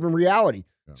observe in reality.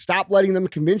 Yeah. Stop letting them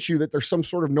convince you that there's some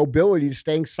sort of nobility to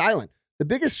staying silent. The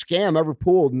biggest scam ever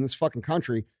pulled in this fucking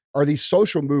country are these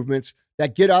social movements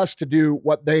that get us to do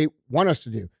what they want us to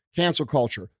do. Cancel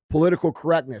culture, political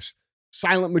correctness,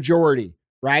 silent majority,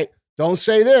 right? Don't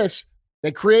say this.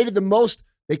 The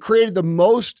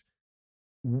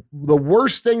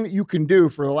worst thing that you can do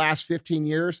for the last 15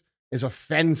 years is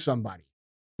offend somebody.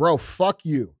 Bro, fuck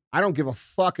you. I don't give a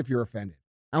fuck if you're offended.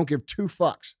 I don't give two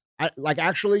fucks. I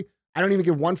don't even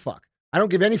give one fuck. I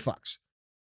don't give any fucks.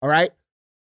 All right?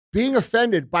 Being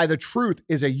offended by the truth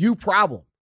is a you problem.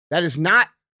 That is not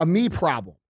a me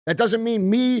problem. That doesn't mean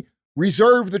me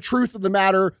reserve the truth of the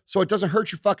matter so it doesn't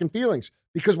hurt your fucking feelings.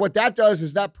 Because what that does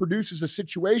is that produces a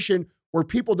situation where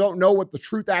people don't know what the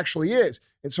truth actually is.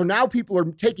 And so now people are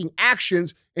taking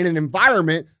actions in an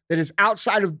environment that is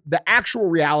outside of the actual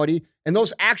reality. And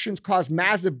those actions cause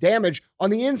massive damage on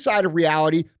the inside of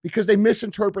reality because they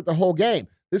misinterpret the whole game.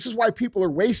 This is why people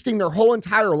are wasting their whole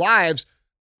entire lives.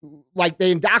 Like,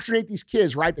 they indoctrinate these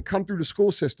kids, right, that come through the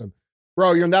school system.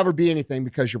 Bro, you'll never be anything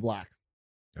because you're black.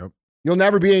 Yep. You'll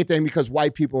never be anything because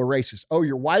white people are racist. Oh,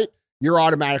 you're white? You're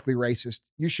automatically racist.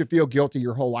 You should feel guilty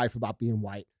your whole life about being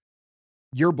white.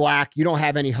 You're black. You don't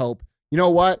have any hope. You know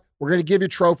what? We're going to give you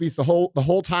trophies the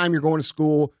whole time you're going to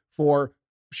school for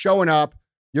showing up.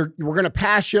 We're going to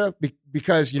pass you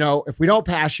because, you know, if we don't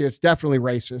pass you, it's definitely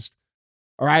racist.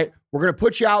 All right? We're going to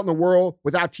put you out in the world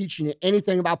without teaching you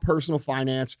anything about personal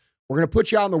finance. We're going to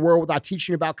put you out in the world without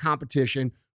teaching you about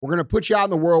competition. We're going to put you out in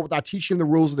the world without teaching the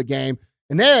rules of the game.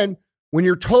 And then when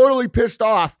you're totally pissed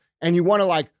off and you want to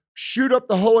like shoot up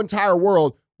the whole entire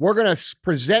world, we're going to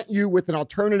present you with an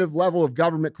alternative level of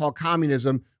government called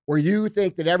communism, where you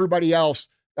think that everybody else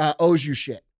owes you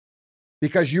shit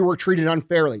because you were treated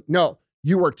unfairly. No,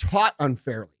 you were taught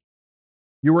unfairly.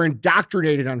 You were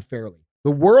indoctrinated unfairly.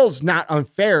 The world's not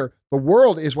unfair. The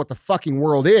world is what the fucking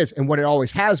world is and what it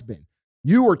always has been.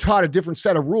 You were taught a different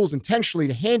set of rules intentionally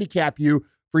to handicap you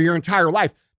for your entire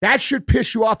life. That should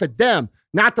piss you off at them,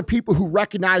 not the people who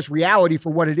recognize reality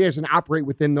for what it is and operate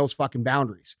within those fucking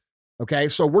boundaries. Okay,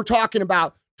 so we're talking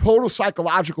about total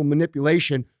psychological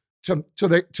manipulation to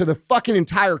the fucking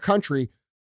entire country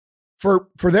for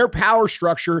their power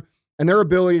structure and their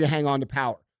ability to hang on to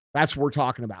power. That's what we're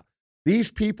talking about.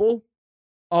 These people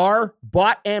are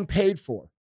bought and paid for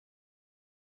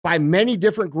by many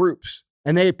different groups,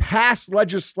 and they pass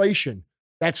legislation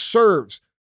that serves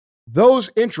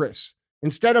those interests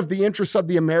instead of the interests of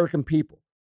the American people.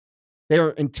 They are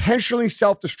intentionally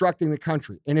self-destructing the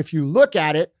country. And if you look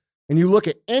at it, and you look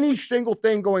at any single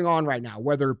thing going on right now,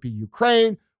 whether it be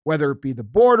Ukraine, whether it be the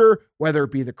border, whether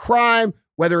it be the crime,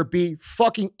 whether it be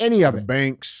fucking any of it.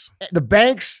 The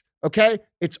banks, okay?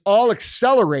 It's all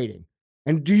accelerating.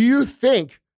 And do you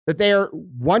think that they are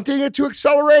wanting it to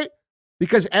accelerate?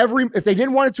 Because if they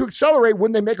didn't want it to accelerate,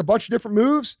 wouldn't they make a bunch of different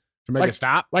moves? To make it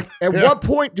stop? Like, at what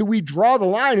point do we draw the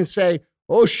line and say,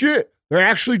 oh shit, they're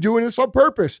actually doing this on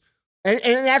purpose? And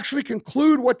actually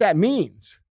conclude what that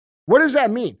means. What does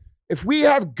that mean? If we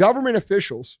have government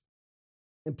officials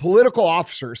and political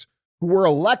officers who were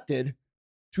elected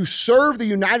to serve the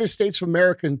United States of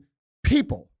American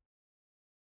people,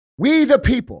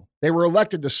 they were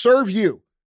elected to serve you,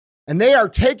 and they are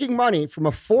taking money from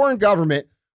a foreign government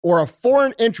or a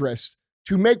foreign interest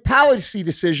to make policy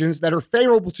decisions that are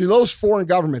favorable to those foreign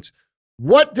governments.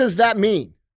 What does that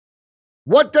mean?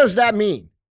 What does that mean?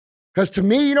 Because to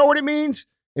me, you know what it means?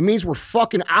 It means we're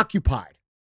fucking occupied.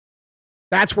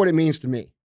 That's what it means to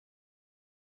me.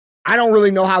 I don't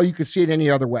really know how you could see it any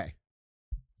other way.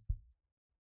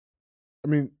 I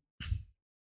mean,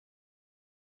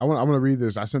 I'm going to read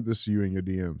this. I sent this to you in your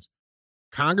DMs.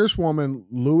 Congresswoman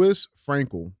Louis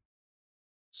Frankel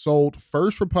sold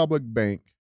First Republic Bank.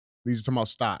 These are talking about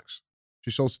stocks. She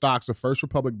sold stocks of First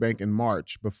Republic Bank in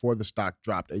March before the stock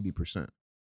dropped 80%.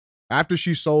 After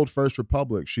she sold First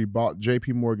Republic, she bought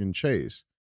JP Morgan Chase,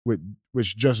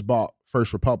 which just bought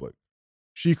First Republic.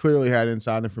 She clearly had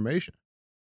inside information,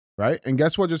 right? And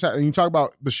guess what just happened? You talk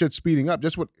about the shit speeding up.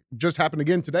 Just what just happened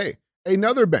again today.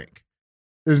 Another bank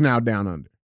is now down under.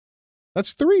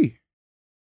 That's 3.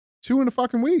 2 in a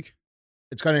fucking week.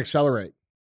 It's going to accelerate.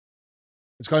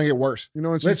 It's going to get worse. You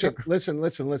know,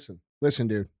 listen,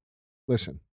 dude.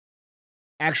 Listen.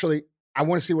 Actually, I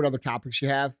want to see what other topics you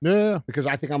have. Yeah. Because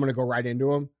I think I'm going to go right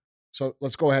into them. So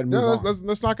let's go ahead and move on.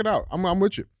 Let's knock it out. I'm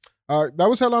with you. That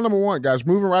was headline number 1, guys.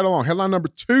 Moving right along. Headline number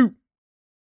 2.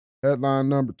 Headline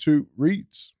number 2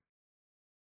 reads,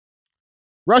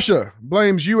 Russia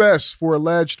blames U.S. for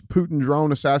alleged Putin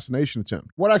drone assassination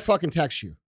attempt. What'd I fucking text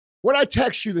you? What'd I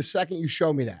text you the second you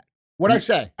showed me that? What'd I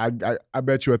say? I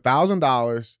bet you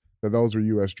 $1,000 that those are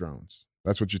U.S. drones.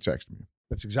 That's what you texted me.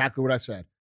 That's exactly what I said.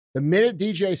 The minute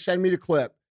DJ sent me the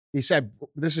clip, he said,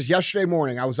 this is yesterday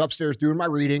morning. I was upstairs doing my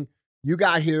reading. You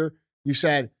got here. You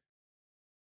said,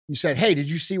 hey, did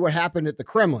you see what happened at the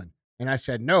Kremlin? And I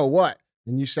said, no, what?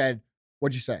 And you said,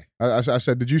 what'd you say? I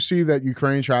said, did you see that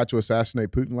Ukraine tried to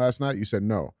assassinate Putin last night? You said,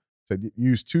 no. I said,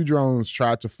 used 2 drones,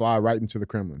 tried to fly right into the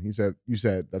Kremlin. You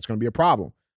said, that's going to be a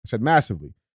problem. I said,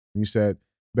 massively. And you said,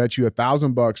 bet you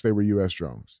 $1,000 they were U.S.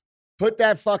 drones. Put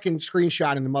that fucking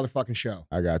screenshot in the motherfucking show.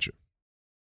 I got you.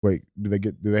 Wait, do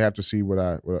they have to see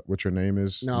what your name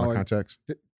is? No, in my context.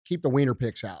 Keep the wiener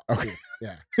pics out. Okay.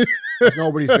 Yeah. It's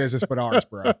nobody's business but ours,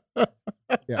 bro.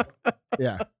 Yeah.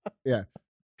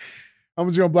 I'm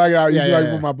just gonna black it out. You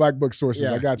Yeah, with my black book sources.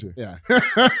 Yeah. I got you. Yeah.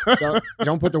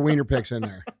 don't put the wiener pics in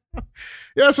there.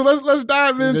 Yeah. So let's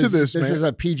dive into this. This man. is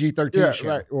a PG-13 show.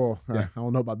 Right. Well, Yeah. I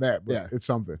don't know about that, but it's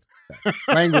something.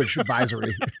 Language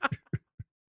advisory.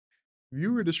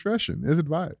 Viewer discretion is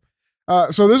advised.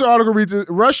 So this article reads,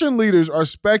 Russian leaders are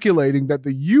speculating that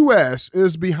the U.S.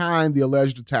 is behind the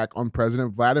alleged attack on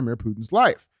President Vladimir Putin's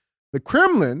life. The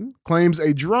Kremlin claims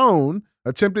a drone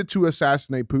attempted to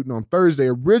assassinate Putin on Thursday,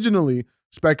 originally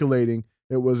speculating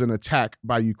it was an attack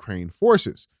by Ukraine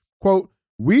forces. Quote,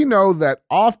 we know that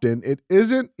often it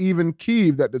isn't even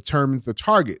Kyiv that determines the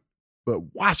target,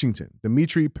 but Washington.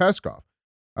 Dmitry Peskov,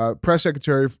 press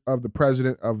secretary of the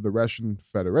president of the Russian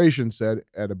Federation, said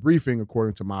at a briefing,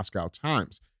 according to Moscow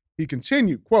Times. He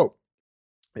continued, quote,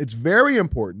 it's very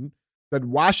important that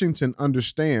Washington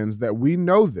understands that we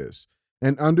know this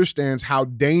and understands how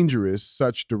dangerous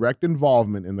such direct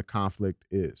involvement in the conflict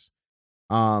is.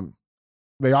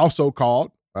 They also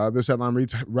called, this headline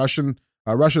reads,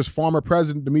 Russia's former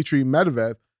president, Dmitry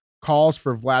Medvedev, calls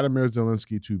for Vladimir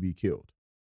Zelensky to be killed.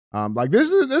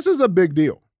 This is a big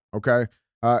deal, okay?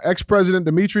 Ex-President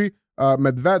Dmitry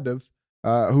Medvedev,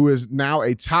 who is now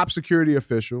a top security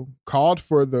official, called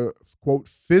for the, quote,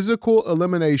 physical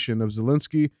elimination of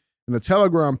Zelensky in a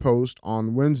Telegram post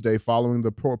on Wednesday following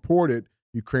the purported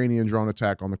Ukrainian drone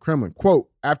attack on the Kremlin. Quote,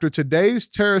 after today's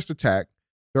terrorist attack,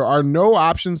 there are no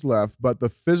options left but the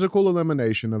physical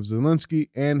elimination of Zelensky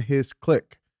and his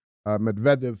clique,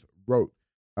 Medvedev wrote.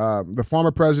 The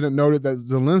former president noted that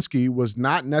Zelensky was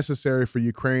not necessary for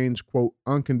Ukraine's, quote,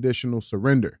 unconditional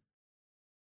surrender.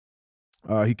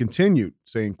 He continued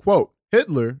saying, quote,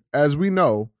 Hitler, as we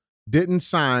know, didn't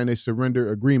sign a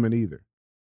surrender agreement either.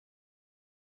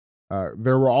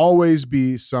 There will always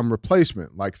be some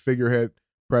replacement, like figurehead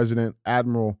President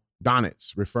Admiral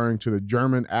Donitz, referring to the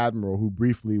German admiral who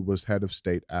briefly was head of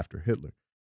state after Hitler.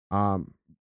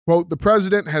 Quote, the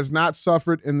president has not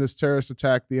suffered in this terrorist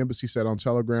attack, the embassy said on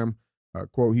Telegram.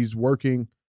 Quote, his working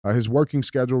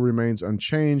schedule remains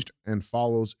unchanged and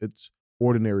follows its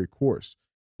ordinary course.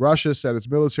 Russia said its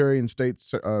military and state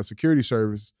security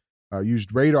service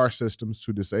used radar systems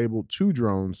to disable 2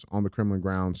 drones on the Kremlin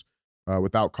grounds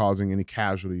without causing any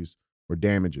casualties or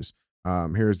damages.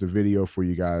 Here's the video for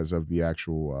you guys of the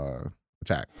actual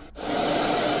attack.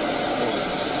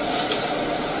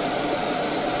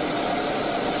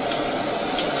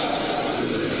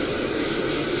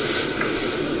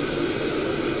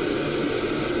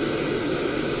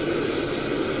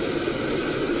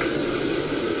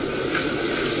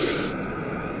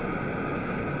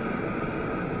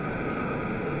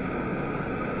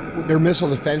 their missile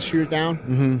defense shoot it down.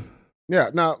 Mm-hmm. Yeah.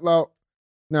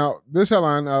 Now, this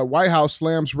headline, White House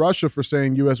slams Russia for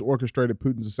saying U.S. orchestrated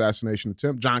Putin's assassination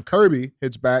attempt. John Kirby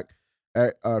hits back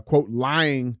at, quote,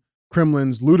 lying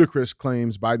Kremlin's ludicrous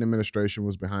claims Biden administration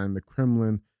was behind the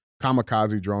Kremlin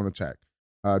kamikaze drone attack.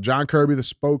 John Kirby, the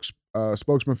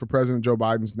spokesman for President Joe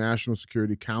Biden's National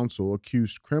Security Council,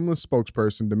 accused Kremlin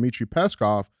spokesperson Dmitry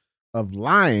Peskov of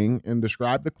lying and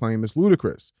described the claim as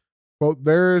ludicrous. Quote,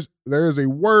 there is a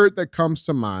word that comes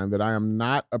to mind that I am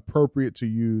not appropriate to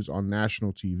use on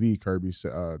national TV, Kirby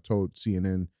told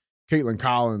CNN Caitlin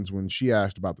Collins when she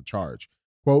asked about the charge.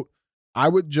 Quote, I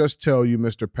would just tell you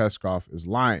Mr. Peskov is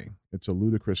lying. It's a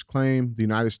ludicrous claim. The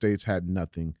United States had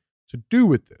nothing to do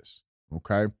with this.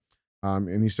 Okay.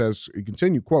 And he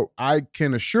continued, quote, I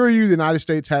can assure you the United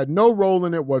States had no role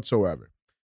in it whatsoever.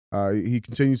 He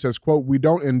continues, says, quote, we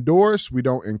don't endorse, we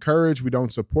don't encourage, we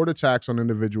don't support attacks on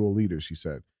individual leaders, he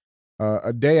said.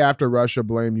 A day after Russia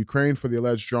blamed Ukraine for the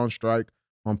alleged drone strike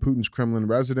on Putin's Kremlin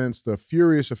residence, the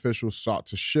furious officials sought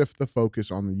to shift the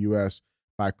focus on the U.S.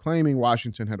 by claiming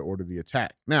Washington had ordered the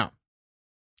attack. Now,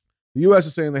 the U.S.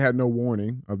 is saying they had no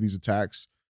warning of these attacks,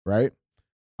 right?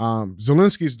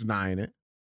 Zelensky's denying it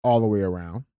all the way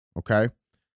around, okay?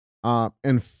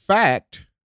 In fact,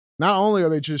 not only are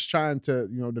they just trying to,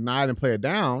 deny it and play it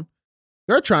down,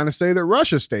 they're trying to say that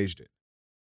Russia staged it.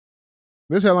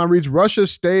 This headline reads, Russia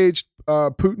staged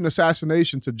Putin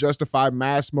assassination to justify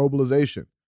mass mobilization.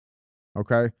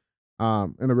 Okay?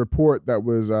 In a report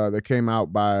that came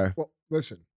out by... Well,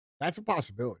 listen, that's a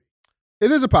possibility.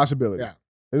 It is a possibility. Yeah.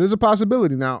 It is a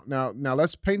possibility. Now,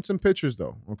 let's paint some pictures,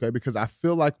 though, okay? Because I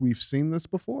feel like we've seen this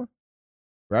before,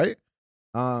 right?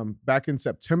 Back in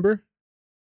September,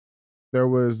 there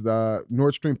was the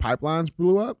Nord Stream pipelines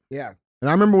blew up. Yeah. And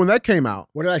I remember when that came out.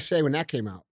 What did I say when that came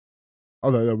out?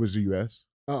 Oh, that was the U.S.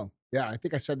 Oh, yeah. I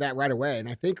think I said that right away. And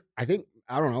I think, I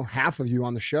don't know, half of you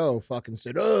on the show fucking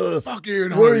said, oh, fuck you.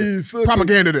 What are you fucking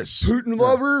propagandist? Putin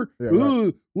lover? Yeah,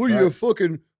 right. What are you, a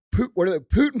fucking, what are they,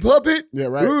 Putin puppet? Yeah,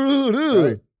 right.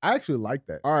 Right. I actually like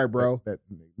that. All right, bro. That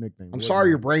nickname. I'm sorry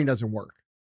your brain doesn't work.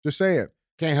 Just saying.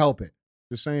 Can't help it.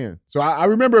 Just saying. So I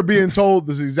remember being told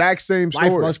this exact same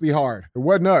story. Life must be hard. It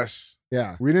wasn't us.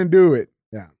 Yeah. We didn't do it.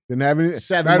 Yeah. Didn't have any.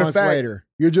 7 months later.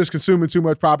 You're just consuming too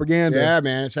much propaganda. Yeah,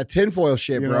 man. It's that tinfoil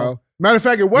shit, bro. Matter of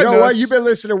fact, it wasn't us. You know what? You've been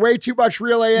listening to way too much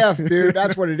Real AF, dude.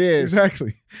 That's what it is.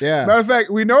 Exactly. Yeah. Matter of fact,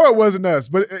 we know it wasn't us,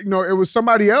 but it was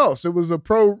somebody else. It was a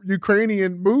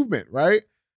pro-Ukrainian movement, right?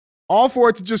 All for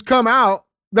it to just come out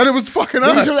that it was fucking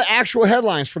us. These are the actual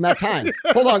headlines from that time.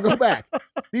 Hold on, go back.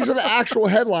 These are the actual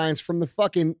headlines from the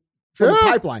fucking the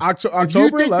pipeline. October if you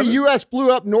think 11th. the U.S.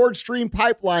 blew up Nord Stream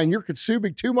pipeline, you're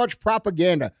consuming too much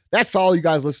propaganda. That's to all you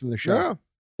guys listen to the show. Yeah.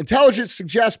 Intelligence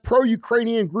suggests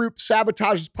pro-Ukrainian group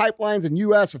sabotages pipelines, and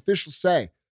U.S. officials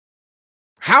say.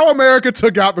 How America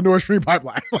took out the Nord Stream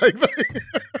pipeline.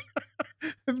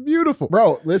 It's beautiful.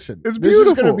 Bro, listen. It's this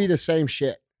beautiful. is going to be the same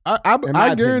shit.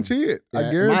 I guarantee it. Yeah,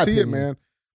 I guarantee it, man.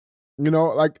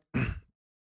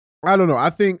 I don't know.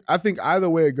 I think either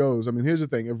way it goes. I mean, here's the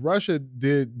thing. If Russia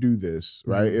did do this,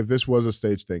 right? Mm-hmm. If this was a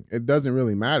stage thing, it doesn't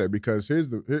really matter because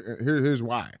here's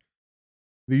why.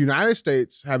 The United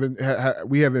States have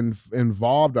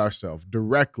involved ourselves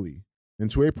directly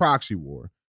into a proxy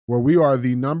war where we are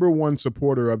the number one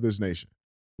supporter of this nation.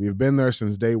 We have been there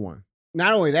since day one.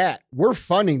 Not only that, we're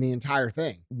funding the entire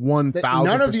thing. 1,000%.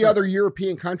 None of the other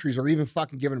European countries are even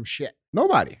fucking giving them shit.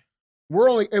 Nobody.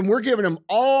 We're giving them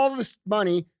all this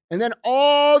money and then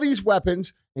all these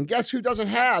weapons. And guess who doesn't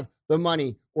have the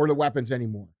money or the weapons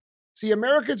anymore? See,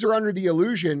 Americans are under the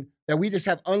illusion that we just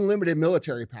have unlimited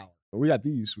military power. We got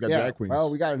these. We got drag queens. Well,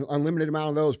 we got an unlimited amount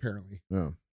of those, apparently.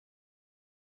 Yeah.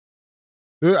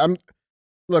 Dude,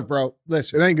 look, bro,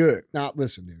 listen. It ain't good. Now,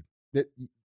 listen, dude.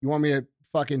 You want me to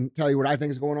fucking tell you what I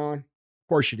think is going on? Of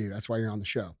course you do. That's why you're on the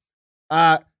show.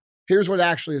 Here's what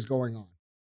actually is going on.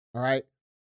 All right?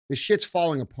 This shit's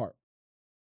falling apart.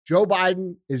 Joe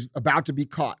Biden is about to be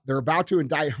caught. They're about to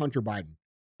indict Hunter Biden.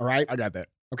 All right? I got that.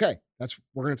 Okay.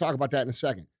 We're going to talk about that in a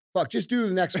second. Fuck, just do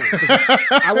the next one.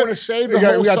 I want to save the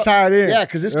whole... We got tied in. Yeah,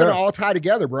 because it's going to all tie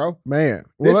together, bro. Man.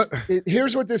 Well,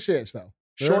 here's what this is, though.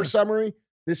 Short summary.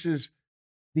 This is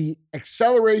the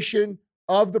acceleration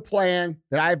of the plan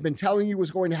that I've been telling you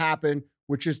was going to happen,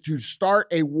 which is to start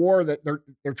a war that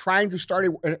they're trying to start.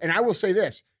 And I will say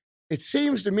this. It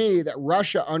seems to me that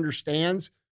Russia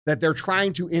understands that they're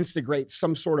trying to instigate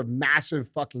some sort of massive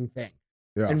fucking thing.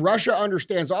 Yeah. And Russia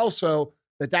understands also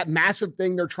that massive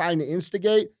thing they're trying to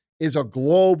instigate is a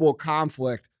global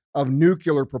conflict of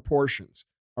nuclear proportions.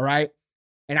 All right.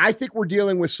 And I think we're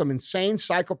dealing with some insane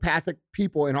psychopathic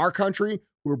people in our country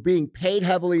who are being paid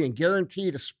heavily and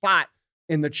guaranteed a spot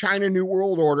in the China New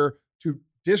World Order to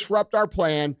disrupt our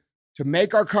plan, to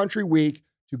make our country weak,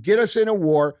 to get us in a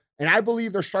war. And I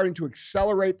believe they're starting to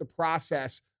accelerate the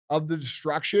process of the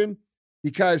destruction,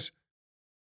 because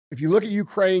if you look at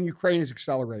Ukraine, Ukraine is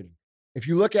accelerating. If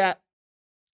you look at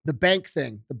the bank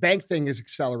thing is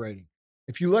accelerating.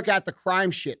 If you look at the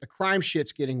crime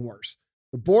shit's getting worse.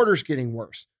 The border's getting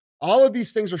worse. All of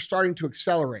these things are starting to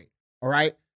accelerate, all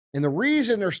right? And the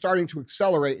reason they're starting to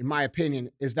accelerate, in my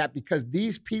opinion, is that because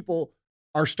these people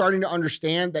are starting to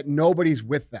understand that nobody's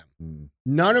with them.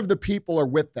 None of the people are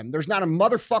with them. There's not a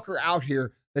motherfucker out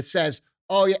here that says,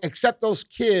 oh yeah, except those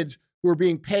kids who are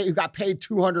being paid, who got paid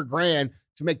 $200,000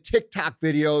 to make TikTok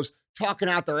videos talking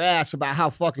out their ass about how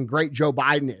fucking great Joe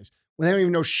Biden is, when they don't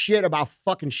even know shit about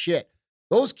fucking shit.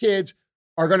 Those kids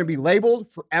are going to be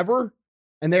labeled forever,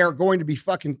 and they are going to be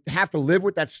fucking have to live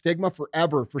with that stigma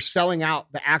forever for selling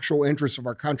out the actual interests of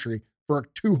our country for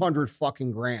 $200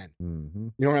 fucking grand. Mm-hmm.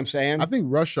 You know what I'm saying? I think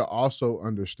Russia also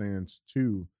understands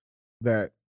too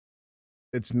that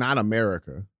it's not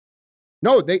America.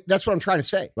 No, that's what I'm trying to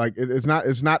say. Like it's not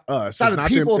us. It's not the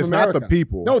people of America. Not the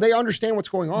people. No, they understand what's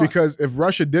going on. Because if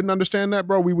Russia didn't understand that,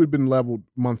 bro, we would have been leveled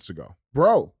months ago.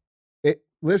 Bro,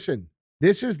 listen,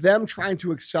 this is them trying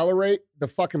to accelerate the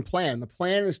fucking plan. The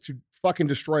plan is to fucking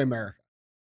destroy America.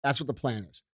 That's what the plan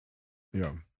is.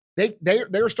 Yeah.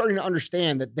 They're starting to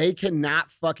understand that they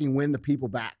cannot fucking win the people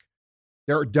back.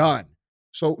 They're done.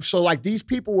 So like these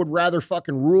people would rather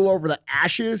fucking rule over the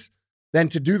ashes than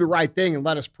to do the right thing and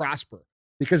let us prosper.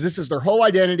 Because this is their whole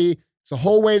identity. It's the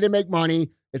whole way they make money.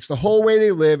 It's the whole way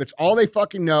they live. It's all they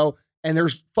fucking know. And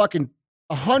there's fucking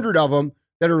 100 of them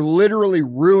that are literally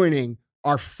ruining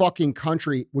our fucking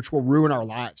country, which will ruin our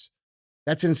lives.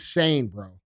 That's insane,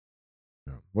 bro.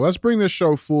 Yeah. Well, let's bring this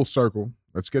show full circle.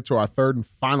 Let's get to our third and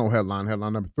final headline.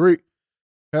 Headline number 3.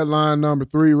 Headline number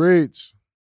 3 reads,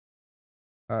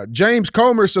 James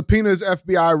Comer subpoenas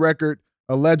FBI record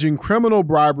alleging criminal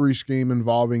bribery scheme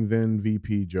involving then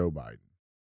VP Joe Biden.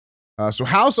 So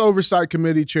House Oversight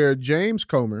Committee Chair James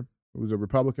Comer, who's a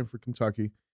Republican for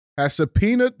Kentucky, has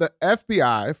subpoenaed the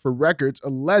FBI for records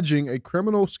alleging a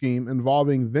criminal scheme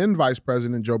involving then Vice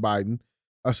President Joe Biden.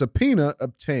 A subpoena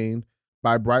obtained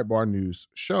by Breitbart News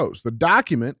shows. The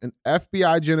document, an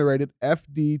FBI-generated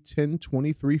FD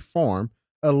 1023 form,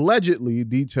 allegedly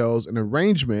details an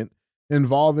arrangement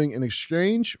involving an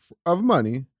exchange of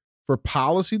money for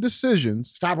policy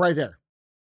decisions. Stop right there.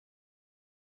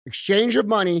 Exchange of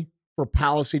money for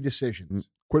policy decisions.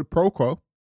 Quid pro quo.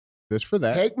 This for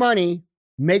that. Take money,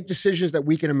 make decisions that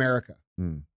weaken America.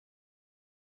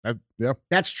 Yeah.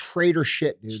 That's traitor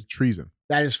shit, dude. It's treason.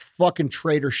 That is fucking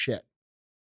traitor shit.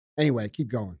 Anyway, keep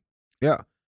going. Yeah.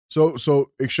 So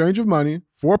exchange of money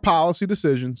for policy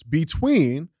decisions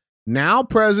between now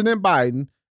President Biden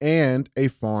and a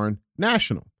foreign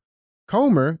national.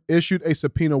 Comer issued a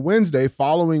subpoena Wednesday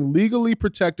following legally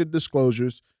protected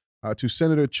disclosures to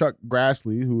Senator Chuck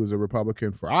Grassley, who is a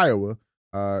Republican for Iowa,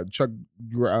 Chuck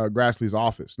Grassley's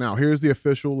office. Now, here's the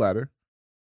official letter.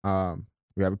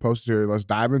 We have it posted here. Let's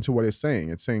dive into what it's saying.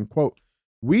 It's saying, quote,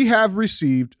 "We have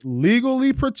received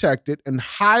legally protected and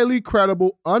highly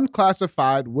credible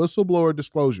unclassified whistleblower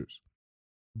disclosures.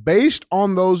 Based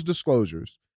on those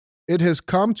disclosures, it has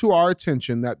come to our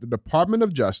attention that the Department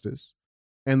of Justice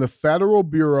and the Federal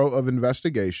Bureau of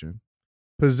Investigation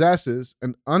possesses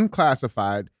an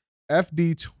unclassified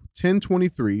FD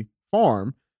 1023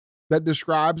 form that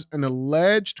describes an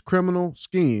alleged criminal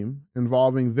scheme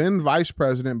involving then Vice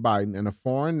President Biden and a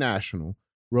foreign national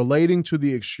relating to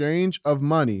the exchange of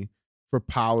money for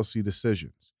policy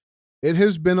decisions. It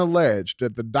has been alleged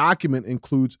that the document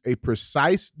includes a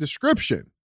precise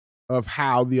description of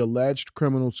how the alleged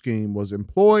criminal scheme was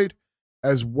employed,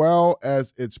 as well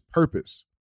as its purpose.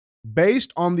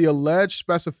 Based on the alleged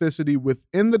specificity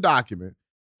within the document,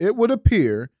 it would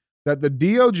appear that the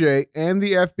DOJ and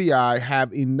the FBI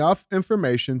have enough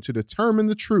information to determine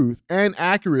the truth and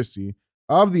accuracy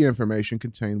of the information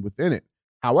contained within it.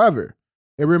 However,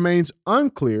 it remains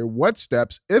unclear what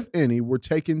steps, if any, were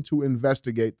taken to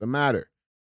investigate the matter.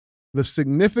 The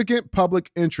significant public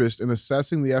interest in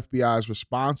assessing the FBI's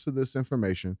response to this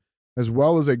information, as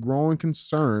well as a growing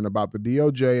concern about the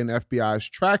DOJ and FBI's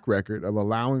track record of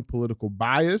allowing political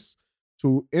bias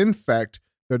to infect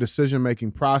their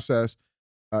decision-making process,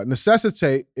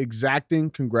 necessitate exacting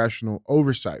congressional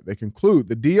oversight. They conclude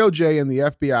the DOJ and the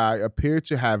FBI appear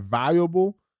to have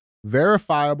valuable,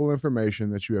 verifiable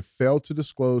information that you have failed to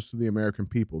disclose to the American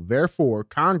people. Therefore,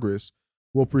 Congress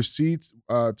will proceed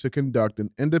to conduct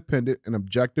an independent and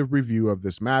objective review of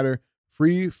this matter,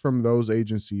 free from those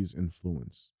agencies'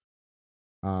 influence.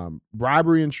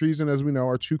 Bribery and treason, as we know,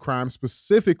 are two crimes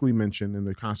specifically mentioned in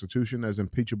the Constitution as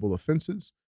impeachable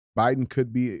offenses. Biden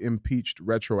could be impeached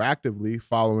retroactively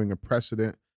following a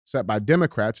precedent set by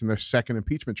Democrats in their second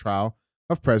impeachment trial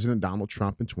of President Donald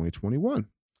Trump in 2021.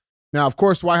 Now, of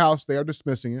course, White House, they are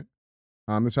dismissing it.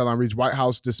 This headline reads, White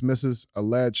House dismisses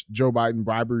alleged Joe Biden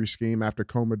bribery scheme after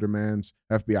Comer demands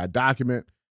FBI document.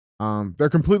 They're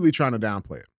completely trying to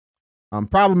downplay it.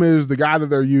 Problem is, the guy that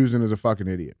they're using is a fucking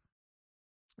idiot.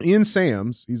 Ian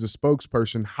Sams, he's a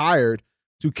spokesperson hired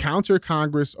to counter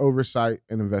Congress oversight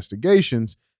and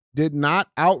investigations, did not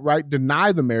outright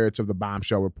deny the merits of the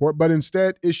bombshell report, but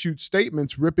instead issued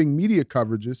statements ripping media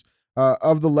coverages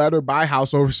of the letter by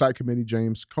House Oversight Committee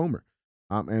James Comer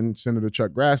and Senator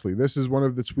Chuck Grassley. This is one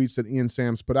of the tweets that Ian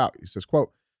Sams put out. He says,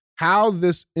 quote, how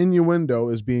this innuendo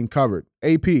is being covered.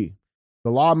 AP, the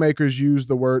lawmakers used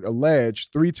the word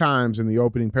alleged 3 times in the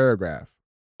opening paragraph.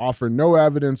 Offer no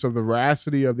evidence of the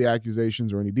veracity of the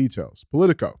accusations or any details.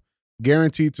 Politico,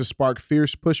 guaranteed to spark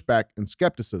fierce pushback and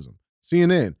skepticism.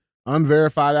 CNN,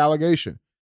 unverified allegation.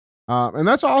 And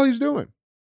that's all he's doing.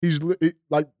 He's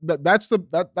like, that's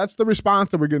the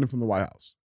response that we're getting from the White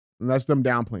House. And that's them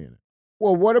downplaying it.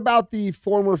 Well, what about the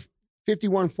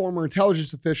 51 former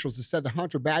intelligence officials that said the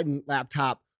Hunter Biden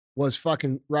laptop was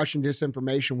fucking Russian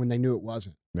disinformation when they knew it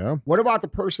wasn't? Yeah. What about the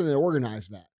person that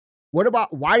organized that?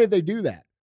 Why did they do that?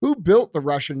 Who built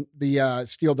the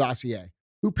Steele dossier?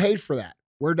 Who paid for that?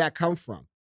 Where'd that come from?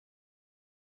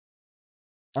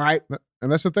 All right.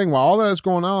 And that's the thing. While all that is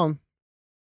going on,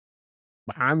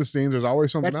 behind the scenes, there's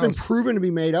always something That's been proven to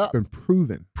be made up. Been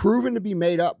proven. Proven to be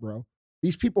made up, bro.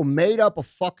 These people made up a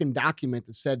fucking document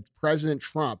that said President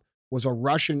Trump was a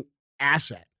Russian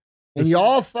asset. And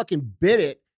y'all fucking bit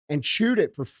it and chewed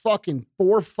it for fucking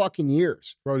 4 fucking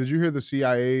years. Bro, did you hear the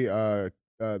CIA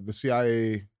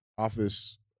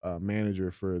office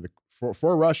manager for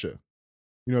Russia?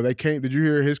 You know, they came. Did you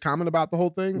hear his comment about the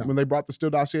whole thing when they brought the Steele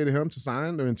dossier to him to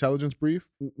sign the intelligence brief?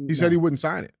 He said he wouldn't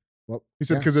sign it. Well, he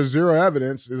said because there's zero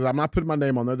evidence. I'm not putting my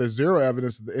name on there. There's zero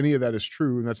evidence that any of that is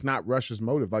true, and that's not Russia's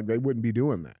motive. Like, they wouldn't be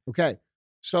doing that. Okay,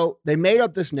 so they made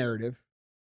up this narrative.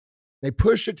 They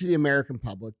pushed it to the American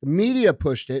public. The media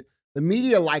pushed it. The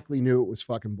media likely knew it was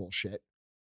fucking bullshit.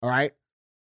 All right,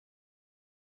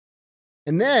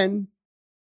 and then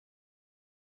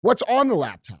what's on the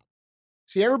laptop?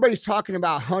 See, everybody's talking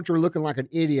about Hunter looking like an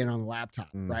idiot on the laptop,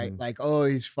 right? Like, oh,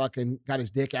 he's fucking got his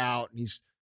dick out and he's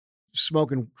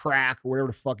smoking crack or whatever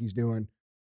the fuck he's doing.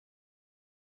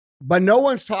 But no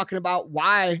one's talking about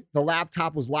why the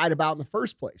laptop was lied about in the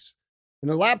first place. And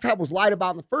the laptop was lied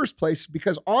about in the first place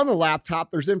because on the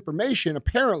laptop, there's information,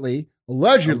 apparently,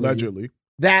 allegedly,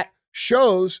 that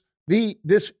shows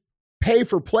this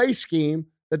pay-for-play scheme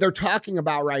that they're talking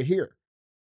about right here.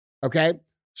 Okay?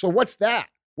 So what's that?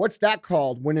 What's that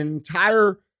called when an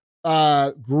entire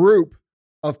group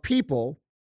of people,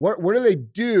 what do they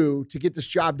do to get this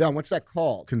job done? What's that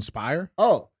called? Conspire?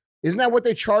 Oh, isn't that what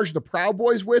they charged the Proud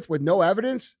Boys with no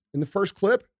evidence in the first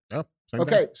clip? Oh,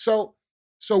 okay, so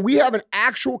we have an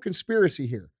actual conspiracy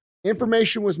here.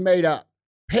 Information was made up,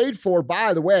 paid for,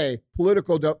 by the way,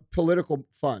 political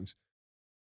funds.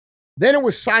 Then it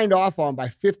was signed off on by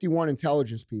 51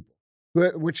 intelligence people,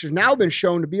 which has now been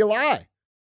shown to be a lie.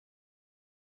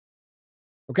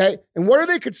 Okay, and what are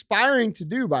they conspiring to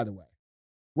do, by the way?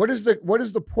 What is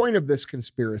the point of this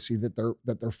conspiracy that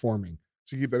they're forming?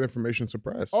 To keep that information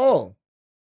suppressed. Oh,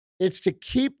 it's to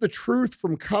keep the truth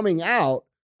from coming out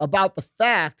about the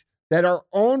fact that our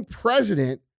own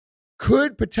president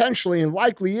could potentially, and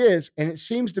likely is, and it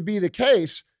seems to be the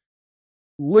case,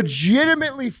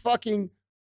 legitimately fucking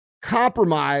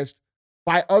compromised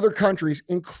by other countries,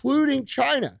 including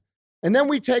China. And then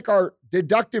we take our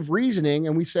deductive reasoning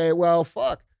and we say, well,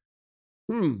 fuck.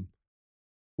 Well,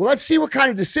 let's see what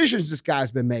kind of decisions this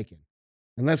guy's been making.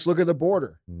 And let's look at the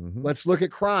border. Let's look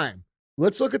at crime.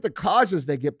 Let's look at the causes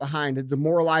they get behind a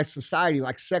demoralized society,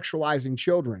 like sexualizing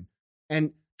children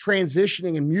and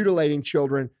transitioning and mutilating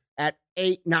children at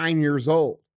 8, 9 years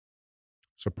old.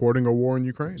 Supporting a war in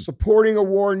Ukraine.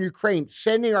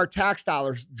 Sending our tax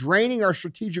dollars, draining our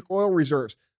strategic oil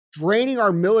reserves, draining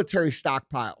our military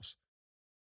stockpiles.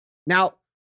 Now,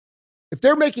 if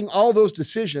they're making all those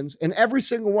decisions and every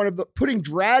single one of the putting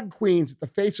drag queens at the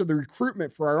face of the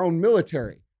recruitment for our own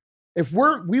military, if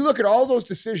we look at all those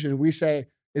decisions, we say,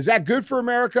 is that good for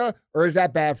America or is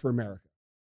that bad for America?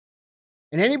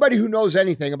 And anybody who knows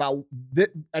anything about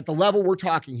at the level we're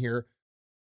talking here,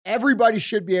 everybody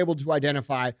should be able to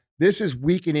identify this is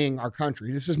weakening our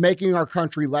country. This is making our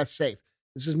country less safe.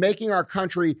 This is making our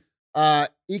country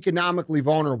economically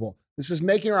vulnerable. This is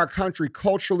making our country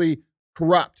culturally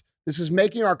corrupt. This is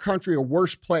making our country a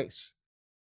worse place.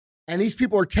 And these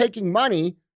people are taking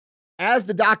money, as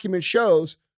the document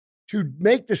shows, to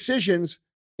make decisions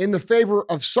in the favor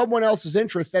of someone else's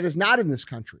interest that is not in this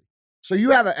country. So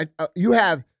you have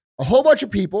a whole bunch of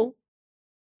people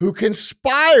who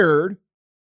conspired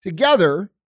together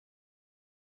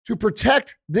to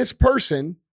protect this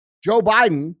person, Joe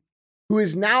Biden, who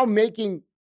is now making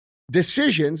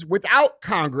decisions without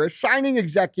Congress, signing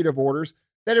executive orders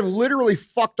that have literally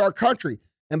fucked our country.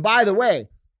 And by the way,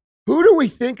 who do we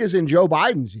think is in Joe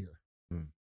Biden's ear?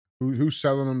 Who's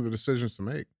selling them the decisions to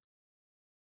make?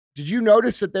 Did you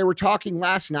notice that they were talking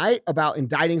last night about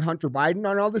indicting Hunter Biden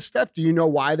on all this stuff? Do you know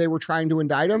why they were trying to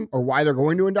indict him or why they're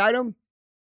going to indict him?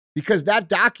 Because that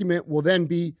document will then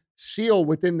be sealed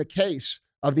within the case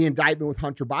of the indictment with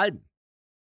Hunter Biden.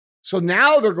 So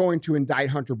now they're going to indict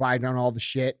Hunter Biden on all the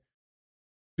shit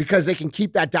because they can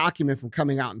keep that document from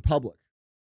coming out in public.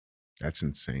 That's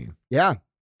insane. Yeah.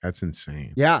 That's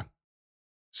insane. Yeah.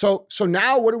 So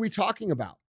now what are we talking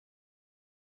about?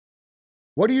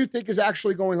 What do you think is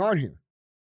actually going on here?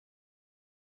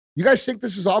 You guys think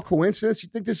this is all coincidence? You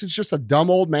think this is just a dumb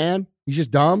old man? He's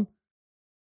just dumb?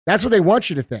 That's what they want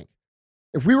you to think.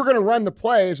 If we were going to run the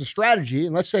play as a strategy,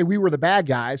 and let's say we were the bad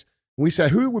guys, and we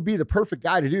said, who would be the perfect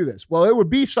guy to do this? Well, it would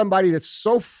be somebody that's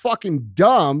so fucking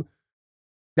dumb,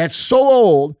 that's so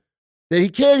old, that he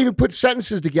can't even put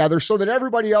sentences together so that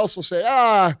everybody else will say,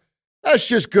 that's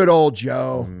just good old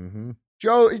Joe. Mm-hmm.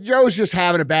 Joe's just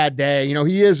having a bad day. You know,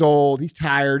 he is old. He's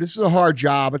tired. This is a hard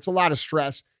job. It's a lot of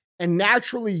stress. And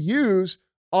naturally use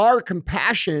our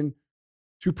compassion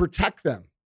to protect them.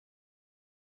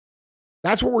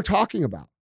 That's what we're talking about.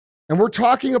 And we're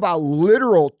talking about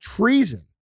literal treason.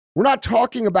 We're not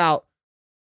talking about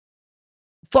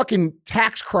fucking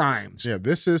tax crimes. Yeah,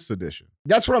 this is sedition.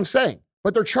 That's what I'm saying.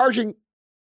 But they're charging.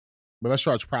 But let's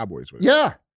charge Proud Boys with it.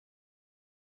 Yeah.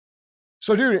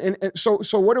 So, dude, and so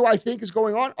what do I think is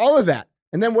going on? All of that.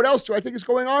 And then what else do I think is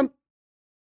going on?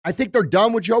 I think they're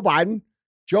done with Joe Biden.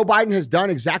 Joe Biden has done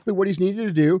exactly what he's needed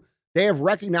to do. They have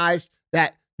recognized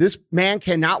that this man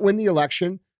cannot win the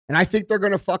election. And I think they're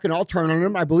going to fucking all turn on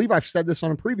him. I believe I've said this on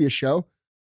a previous show.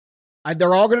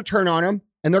 They're all going to turn on him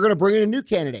and they're going to bring in a new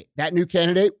candidate. That new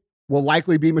candidate will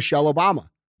likely be Michelle Obama.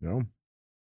 No.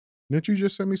 Didn't you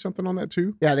just send me something on that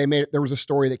too? Yeah, there was a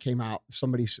story that came out.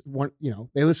 Somebody,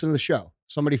 they listened to the show.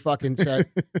 Somebody fucking said,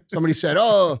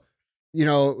 oh,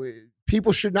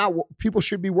 people should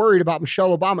be worried about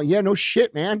Michelle Obama. Yeah, no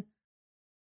shit, man.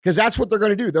 Because that's what they're going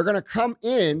to do. They're going to come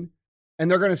in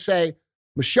and they're going to say,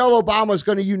 Michelle Obama is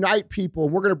going to unite people.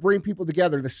 And we're going to bring people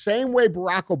together the same way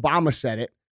Barack Obama said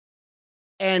it.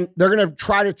 And they're going to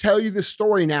try to tell you this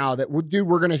story now that, we're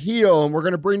going to heal and we're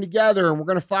going to bring together and we're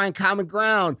going to find common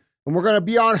ground and we're going to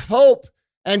be on hope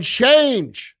and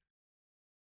change.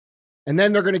 And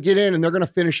then they're going to get in and they're going to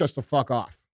finish us the fuck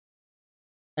off.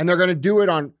 And they're going to do it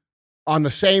on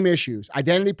the same issues,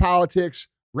 identity politics,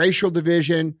 racial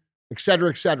division, et cetera,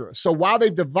 et cetera. So while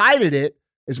they've divided it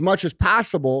as much as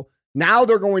possible, now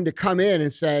they're going to come in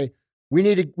and say, we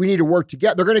need to work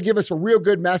together. They're going to give us a real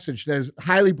good message that is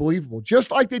highly believable,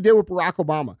 just like they did with Barack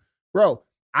Obama. Bro,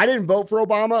 I didn't vote for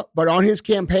Obama, but on his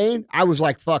campaign, I was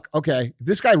like, fuck, okay, if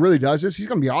this guy really does this, he's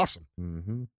going to be awesome.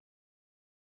 Mm-hmm.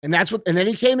 And then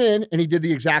he came in and he did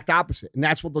the exact opposite. And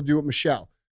that's what they'll do with Michelle.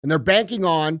 And they're banking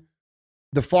on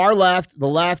the far left, the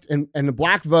left, and the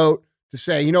black vote to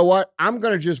say, you know what? I'm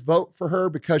going to just vote for her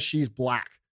because she's black.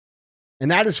 And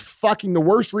that is fucking the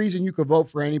worst reason you could vote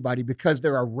for anybody, because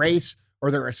they're a race or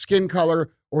they're a skin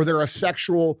color or they're a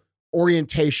sexual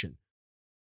orientation.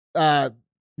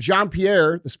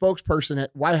 Jean-Pierre, the spokesperson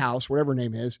at White House, whatever her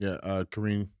name is. Yeah,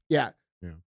 Karine. Yeah.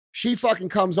 She fucking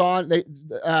comes on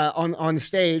on the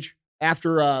stage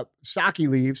after Psaki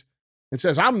leaves and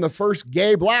says, I'm the first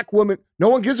gay black woman. No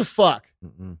one gives a fuck.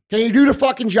 Mm-mm. Can you do the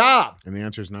fucking job? And the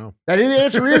answer is no. The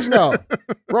answer is no.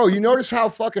 Bro, you notice how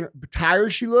fucking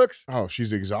tired she looks? Oh,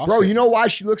 she's exhausted. Bro, you know why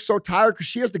she looks so tired? Because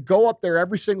she has to go up there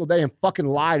every single day and fucking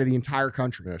lie to the entire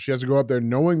country. Yeah, she has to go up there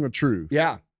knowing the truth.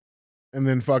 Yeah. And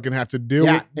then fucking have to deal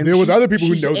with other people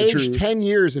who know the truth. She's aged 10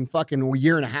 years in fucking a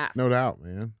year and a half. No doubt,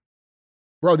 man.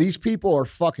 Bro, these people are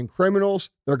fucking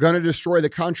criminals. They're going to destroy the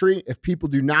country if people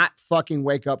do not fucking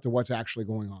wake up to what's actually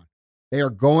going on. They are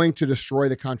going to destroy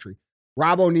the country.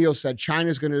 Rob O'Neill said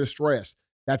China's going to destroy us.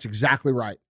 That's exactly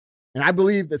right. And I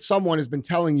believe that someone has been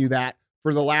telling you that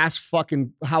for the last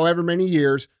fucking however many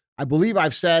years. I believe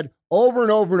I've said over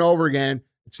and over and over again,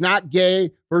 it's not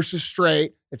gay versus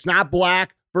straight. It's not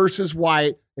black versus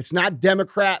white. It's not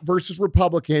Democrat versus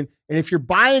Republican. And if you're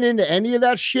buying into any of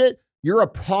that shit, you're a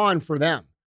pawn for them.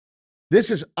 This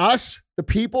is us, the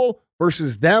people,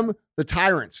 versus them, the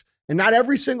tyrants. And not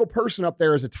every single person up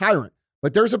there is a tyrant,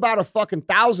 but there's about a fucking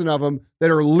 1,000 of them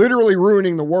that are literally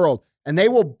ruining the world. And they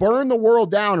will burn the world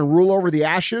down and rule over the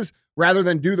ashes rather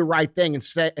than do the right thing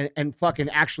and fucking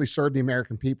actually serve the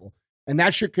American people. And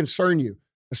that should concern you,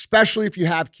 especially if you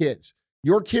have kids.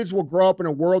 Your kids will grow up in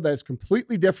a world that is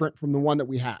completely different from the one that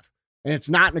we have. And it's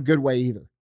not in a good way either.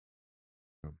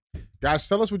 Guys,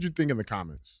 tell us what you think in the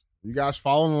comments. You guys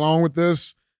following along with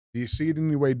this? Do you see it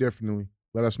any way differently?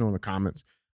 Let us know in the comments.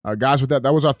 Guys, with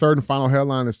that was our third and final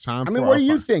headline. It's time for what do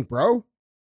you think, bro?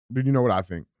 Dude, you know what I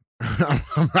think.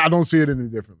 I don't see it any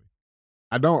differently.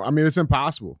 I don't. I mean, it's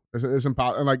impossible. It's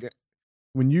impossible. Like,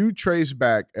 when you trace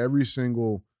back every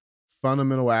single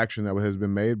fundamental action that has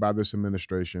been made by this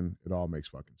administration, it all makes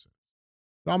fucking sense.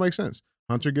 It all makes sense.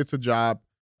 Hunter gets a job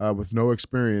with no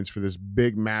experience for this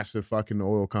big, massive fucking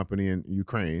oil company in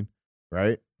Ukraine,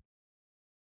 right?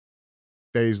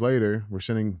 Days later, we're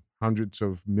sending hundreds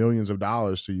of millions of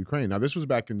dollars to Ukraine. Now, this was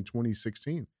back in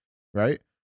 2016, right?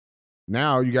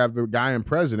 Now you have the guy in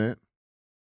president.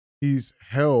 He's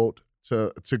held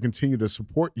to continue to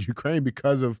support Ukraine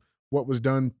because of what was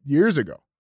done years ago.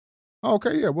 Oh,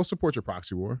 okay, yeah, we'll support your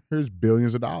proxy war. Here's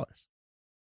billions of dollars.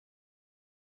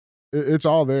 It's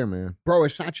all there, man. Bro,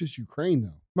 it's not just Ukraine,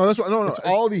 though. No, that's what. No, it's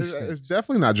all these things. It's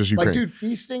definitely not just Ukraine. Like, dude,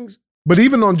 these things. But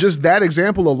even on just that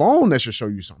example alone, that should show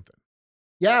you something.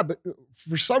 Yeah, but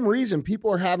for some reason,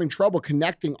 people are having trouble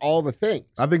connecting all the things.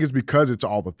 I think it's because it's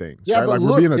all the things. Yeah, right? but like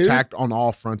look, we're being attacked dude, on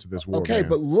all fronts of this war. Okay, man.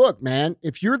 but look, man,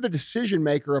 if you're the decision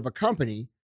maker of a company,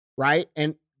 right,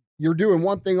 and you're doing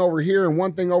one thing over here and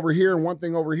one thing over here and one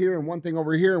thing over here and one thing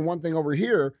over here and one thing over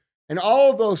here, and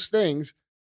all of those things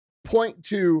point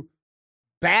to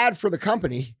bad for the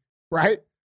company, right?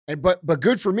 And but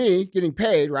good for me getting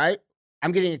paid, right?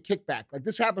 I'm getting a kickback. Like,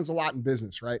 this happens a lot in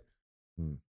business, right?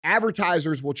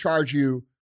 Advertisers will charge you.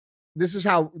 This is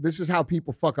how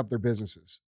people fuck up their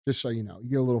businesses. Just so you know, you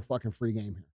get a little fucking free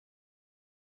game here.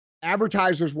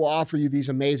 Advertisers will offer you these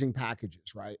amazing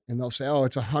packages, right? And they'll say, oh,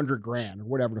 it's $100,000 or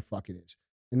whatever the fuck it is.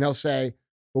 And they'll say,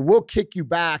 well, we'll kick you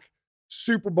back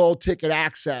Super Bowl ticket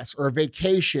access or a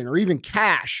vacation or even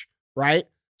cash, right?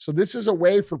 So this is a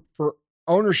way for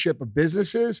ownership of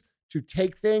businesses to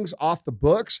take things off the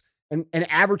books, and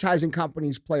advertising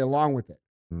companies play along with it.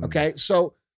 Okay,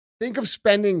 so think of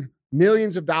spending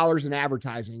millions of dollars in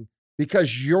advertising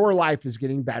because your life is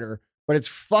getting better, but it's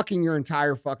fucking your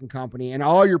entire fucking company and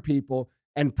all your people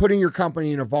and putting your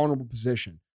company in a vulnerable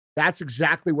position. That's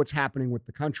exactly what's happening with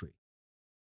the country.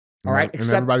 All right, and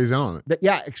everybody's in on it.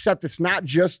 Yeah, except it's not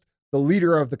just the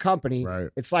leader of the company. Right.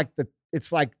 It's like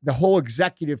the whole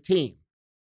executive team,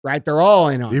 right? They're all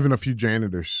in on it. Even a few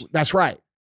janitors. That's right,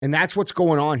 and that's what's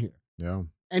going on here. Yeah.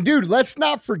 And dude, let's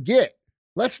not forget,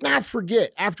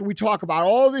 after we talk about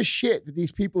all this shit that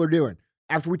these people are doing,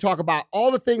 after we talk about all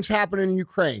the things happening in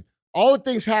Ukraine, all the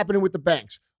things happening with the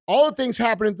banks, all the things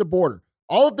happening at the border,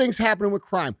 all the things happening with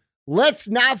crime, let's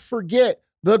not forget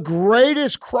the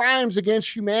greatest crimes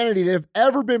against humanity that have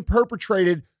ever been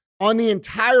perpetrated on the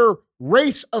entire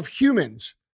race of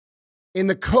humans in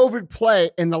the COVID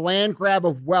play and the land grab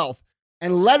of wealth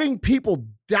and letting people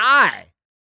die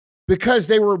because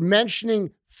they were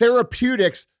mentioning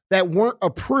therapeutics that weren't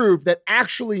approved, that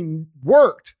actually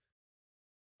worked,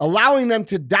 allowing them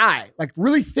to die. Like,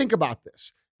 really think about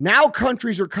this. Now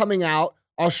countries are coming out.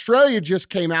 Australia just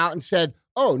came out and said,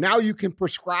 oh, now you can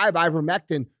prescribe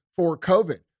ivermectin for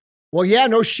COVID. Well, yeah,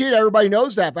 no shit. Everybody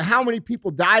knows that. But how many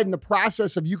people died in the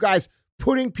process of you guys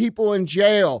putting people in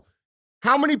jail?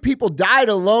 How many people died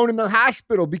alone in their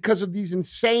hospital because of these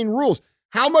insane rules?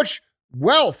 How much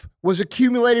wealth was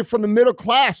accumulated from the middle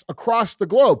class across the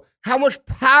globe? How much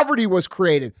poverty was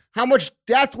created? How much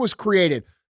death was created?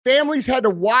 Families had to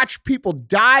watch people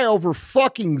die over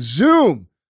fucking Zoom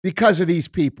because of these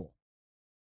people.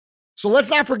 So let's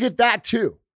not forget that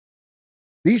too.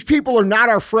 These people are not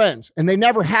our friends, and they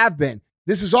never have been.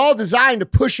 This is all designed to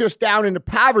push us down into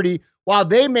poverty while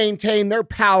they maintain their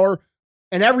power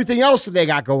and everything else that they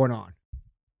got going on.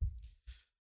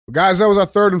 Guys, that was our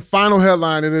third and final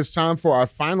headline. It is time for our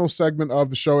final segment of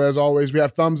the show. As always, we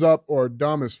have thumbs up or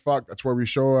dumb as fuck. That's where we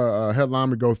show a headline,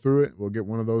 we go through it. We'll get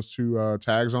one of those two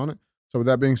tags on it. So with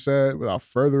that being said, without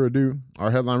further ado,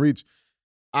 our headline reads,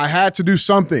 I had to do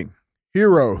something.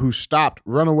 Hero who stopped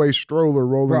runaway stroller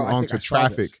rolling onto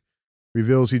traffic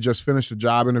reveals he just finished a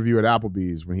job interview at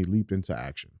Applebee's when he leaped into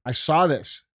action. I saw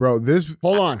this. Bro,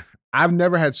 Hold on. I've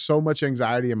never had so much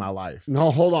anxiety in my life.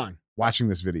 No, hold on. Watching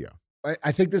this video.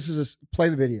 I think this is play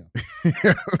the video.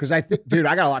 Because dude,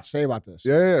 I got a lot to say about this.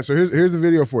 Yeah. So here's the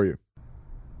video for you.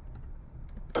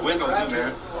 Window,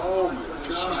 man. Oh my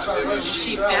God.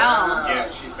 She fell. Yeah,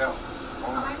 she fell.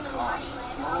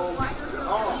 Oh my God.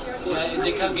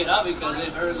 they can't get out because they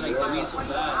heard like the weed so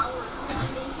bad.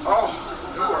 Oh,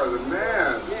 you are the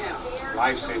man.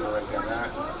 Lifesaver right there, man.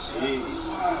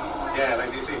 Jeez. Yeah,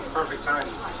 like they say, perfect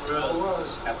timing.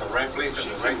 At the right place at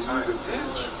the right time.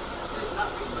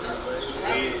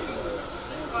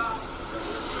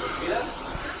 See that?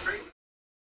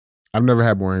 I've never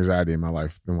had more anxiety in my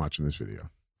life than watching this video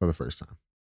for the first time.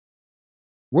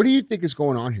 What do you think is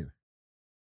going on here?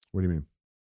 What do you mean?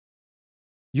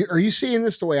 Are you seeing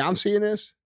this the way I'm seeing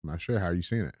this? I'm not sure. How are you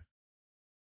seeing it?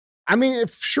 I mean, it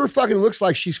sure fucking looks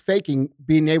like she's faking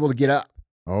being able to get up.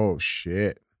 Oh,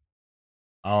 shit.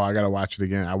 Oh, I got to watch it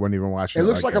again. I wouldn't even watch it. It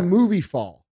looks like a movie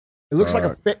fall. It looks like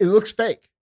it looks fake.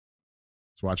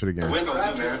 Let's watch it again. The window,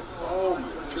 man. Oh,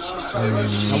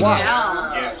 Now watch.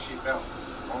 yeah, she fell.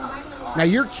 Now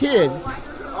your kid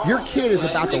is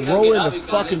about to roll into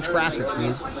fucking traffic,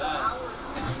 dude.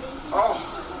 Oh,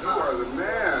 you are the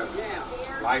man.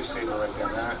 Lifesaver right there,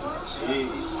 man.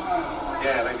 Jeez.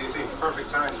 Yeah, like they say, perfect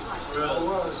timing.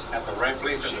 At the right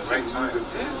place at the right time.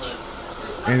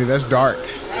 Andy, that's dark.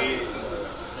 See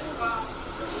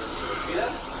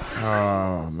that?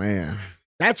 Oh, man.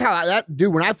 That's how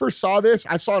dude, when I first saw this,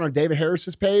 I saw it on David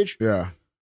Harris's page. Yeah.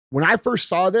 When I first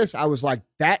saw this, I was like,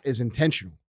 that is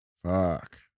intentional.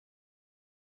 Fuck.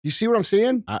 You see what I'm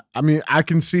seeing? I mean, I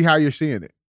can see how you're seeing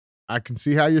it. I can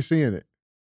see how you're seeing it.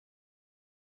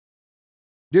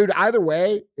 Dude, either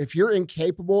way, if you're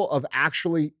incapable of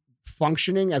actually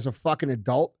functioning as a fucking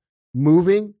adult,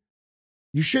 moving,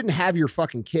 you shouldn't have your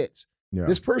fucking kids. Yeah.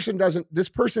 This person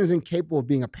is incapable of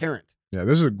being a parent. Yeah,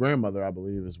 this is a grandmother, I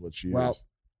believe, is what she is.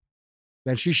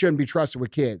 Then she shouldn't be trusted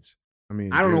with kids. I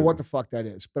mean, I don't know what the fuck that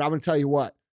is, but I'm going to tell you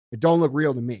what, it don't look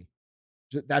real to me.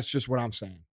 That's just what I'm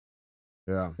saying.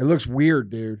 Yeah. It looks weird,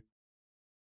 dude.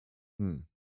 Hmm.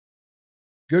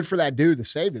 Good for that dude that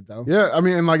saved it, though. Yeah, I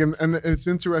mean, and it's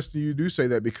interesting you do say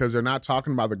that because they're not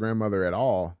talking about the grandmother at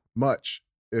all, much,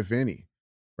 if any,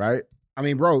 right? I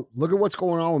mean, bro, look at what's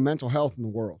going on with mental health in the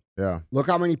world. Yeah. Look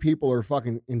how many people are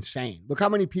fucking insane. Look how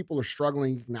many people are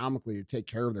struggling economically to take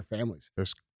care of their families.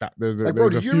 There's Like, bro, a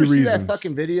did you few ever see reasons. that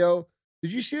fucking video?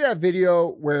 Did you see that video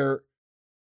where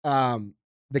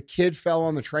the kid fell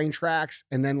on the train tracks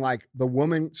and then like the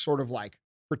woman sort of like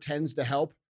pretends to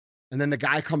help, and then the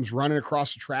guy comes running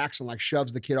across the tracks and like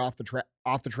shoves the kid off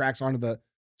the tracks onto the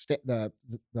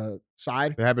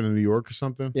side? It happened in New York or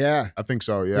something? Yeah. I think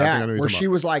so. Yeah. I think I know what you're where talking she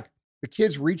about. was like, the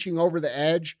kid's reaching over the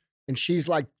edge and she's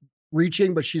like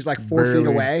reaching, but she's like 4 feet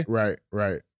Barely. away. Right.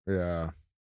 Yeah.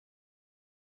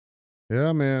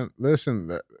 Yeah, man.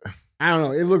 Listen, I don't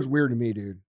know. It looks weird to me,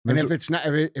 dude. And Mental- if it's not,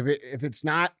 if it's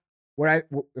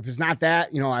not that,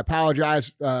 I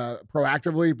apologize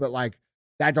proactively, but like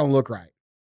that don't look right.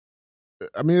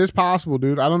 I mean, it's possible,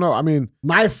 dude. I don't know. I mean,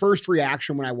 My first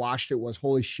reaction when I watched it was,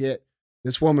 holy shit,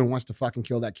 this woman wants to fucking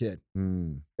kill that kid.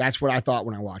 That's what I thought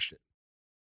when I watched it.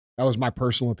 That was my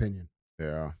personal opinion.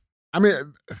 yeah. I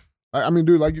mean,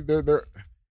 dude, like they're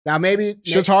Now maybe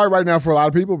shit's hard right now for a lot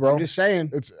of people, bro. I'm just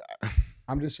saying. It's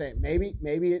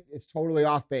Maybe it's totally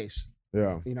off base.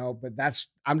 yeah. But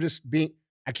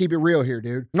I keep it real here,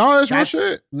 dude. No, it's real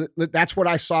shit. That's what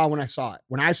I saw when I saw it.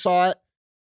 When I saw it,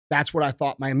 that's what I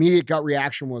thought. My immediate gut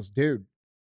reaction was, dude,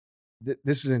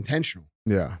 this is intentional.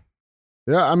 Yeah.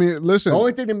 Yeah. I mean, listen. The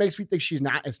only thing that makes me think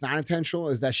it's not intentional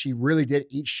is that she really did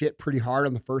eat shit pretty hard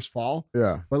on the first fall.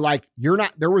 Yeah. But like,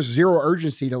 there was zero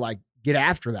urgency to like get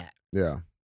after that. Yeah.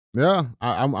 Yeah.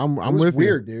 I'm It was with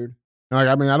weird, you. dude. Like,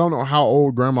 I mean, I don't know how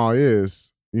old grandma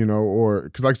is, or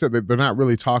because like I said, they're not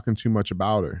really talking too much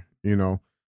about her,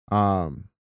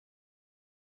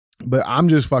 But I'm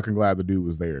just fucking glad the dude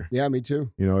was there. Yeah, me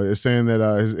too. It's saying that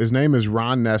his name is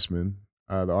Ron Nessman.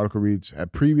 The article reads,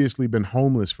 had previously been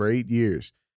homeless for 8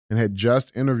 years and had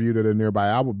just interviewed at a nearby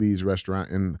Applebee's restaurant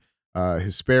in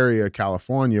Hesperia,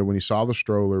 California, when he saw the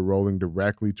stroller rolling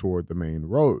directly toward the main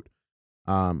road.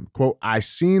 Quote, I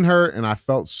seen her and I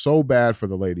felt so bad for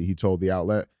the lady, he told the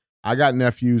outlet. I got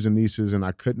nephews and nieces and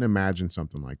I couldn't imagine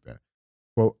something like that.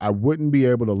 Quote, I wouldn't be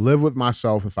able to live with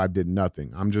myself if I did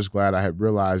nothing. I'm just glad I had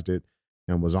realized it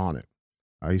and was on it.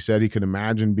 He said he could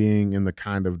imagine being in the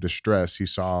kind of distress he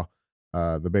saw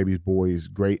the baby boy's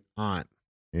great aunt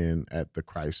in at the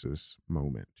crisis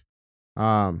moment.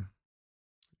 Yeah,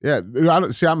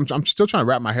 I'm still trying to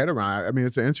wrap my head around it. I mean,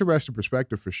 it's an interesting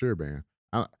perspective for sure, man.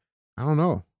 I don't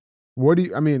know. What do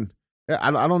you, I mean,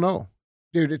 I don't know.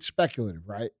 Dude, it's speculative,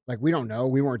 right? Like, we don't know.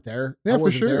 We weren't there. Yeah, I for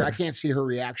wasn't sure. there. I can't see her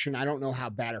reaction. I don't know how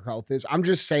bad her health is. I'm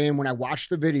just saying, when I watched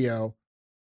the video,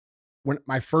 when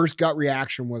my first gut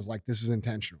reaction was like, this is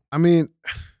intentional. I mean,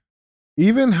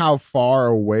 even how far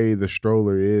away the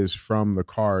stroller is from the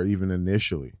car, even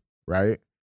initially, right?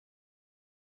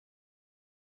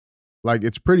 like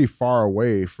it's pretty far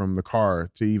away from the car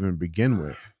to even begin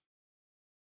with.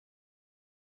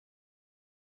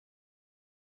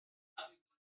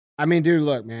 I mean, dude,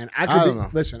 look, man, I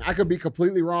could be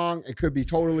completely wrong. It could be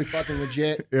totally fucking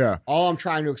legit. Yeah. All I'm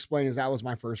trying to explain is that was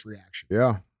my first reaction.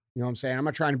 Yeah. You know what I'm saying? I'm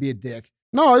not trying to be a dick.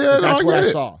 No, yeah, That's what I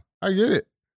saw. I get it.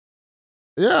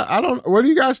 Yeah, what do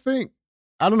you guys think?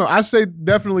 I don't know. I say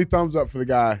definitely thumbs up for the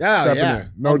guy. Yeah.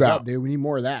 No Thumbs doubt. up, dude. We need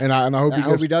more of that. And I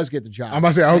hope he does get the job. I'm about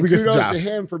to say, I hope he gets the job. Kudos to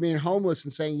him for being homeless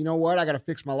and saying, you know what? I got to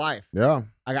fix my life. Yeah.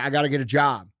 I got to get a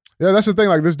job. Yeah, that's the thing.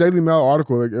 Like this Daily Mail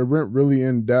article, like it went really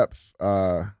in depth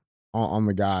on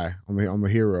the guy, on the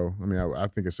hero. I mean, I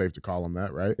think it's safe to call him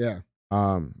that, right? Yeah.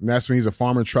 And that's when he's a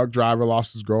farmer truck driver,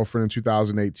 lost his girlfriend in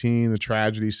 2018. The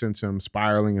tragedy sent him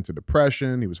spiraling into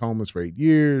depression. He was homeless for 8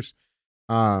 years.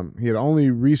 He had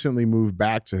only recently moved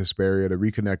back to Hesperia to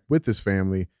reconnect with his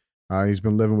family. He's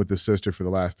been living with his sister for the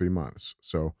last 3 months.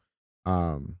 So,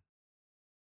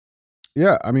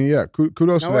 yeah, I mean, yeah,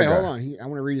 kudos to that guy. Hold on. I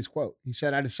want to read his quote. He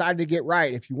said, I decided to get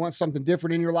right. If you want something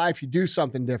different in your life, you do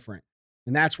something different.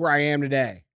 And that's where I am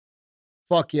today.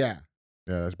 Fuck yeah.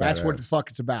 Yeah, that's what the fuck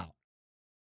it's about.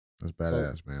 That's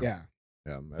badass, man. Yeah.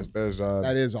 Yeah,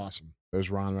 that is awesome.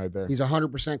 There's Ron right there. He's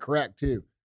 100% correct, too.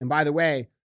 And by the way,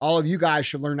 all of you guys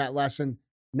should learn that lesson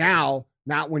now,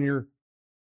 not when you're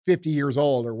 50 years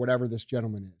old or whatever this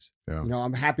gentleman is. Yeah. You know,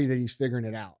 I'm happy that he's figuring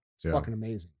it out. It's fucking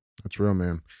amazing. That's real,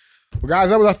 man. Well,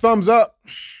 guys, that was a thumbs up.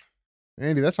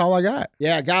 Andy, that's all I got.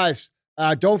 Yeah, guys,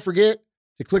 don't forget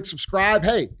to click subscribe.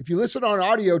 Hey, if you listen on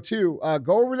audio too,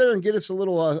 go over there and get us a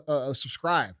little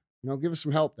subscribe. You know, give us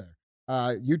some help there.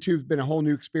 YouTube's been a whole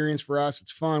new experience for us.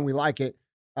 It's fun. We like it.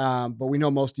 But we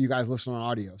know most of you guys listen on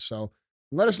audio. So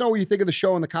let us know what you think of the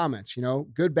show in the comments. You know,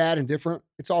 good, bad, and different.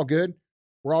 It's all good.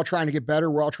 We're all trying to get better.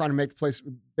 We're all trying to make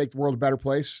the world a better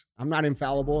place. I'm not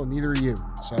infallible, and neither are you.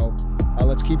 So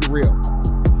let's keep it real.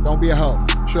 Don't be a hoe.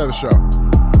 Share the show.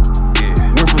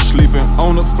 Went from sleeping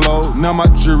on the floor, now my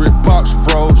jewelry box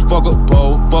froze. Fuck a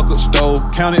bowl, fuck a stove,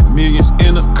 counted millions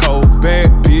in a cold. Bad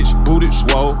bitch, booted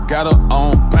swole, got her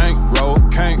on bankroll,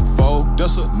 can't fold,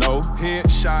 that's a no.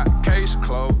 Headshot, case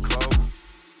closed.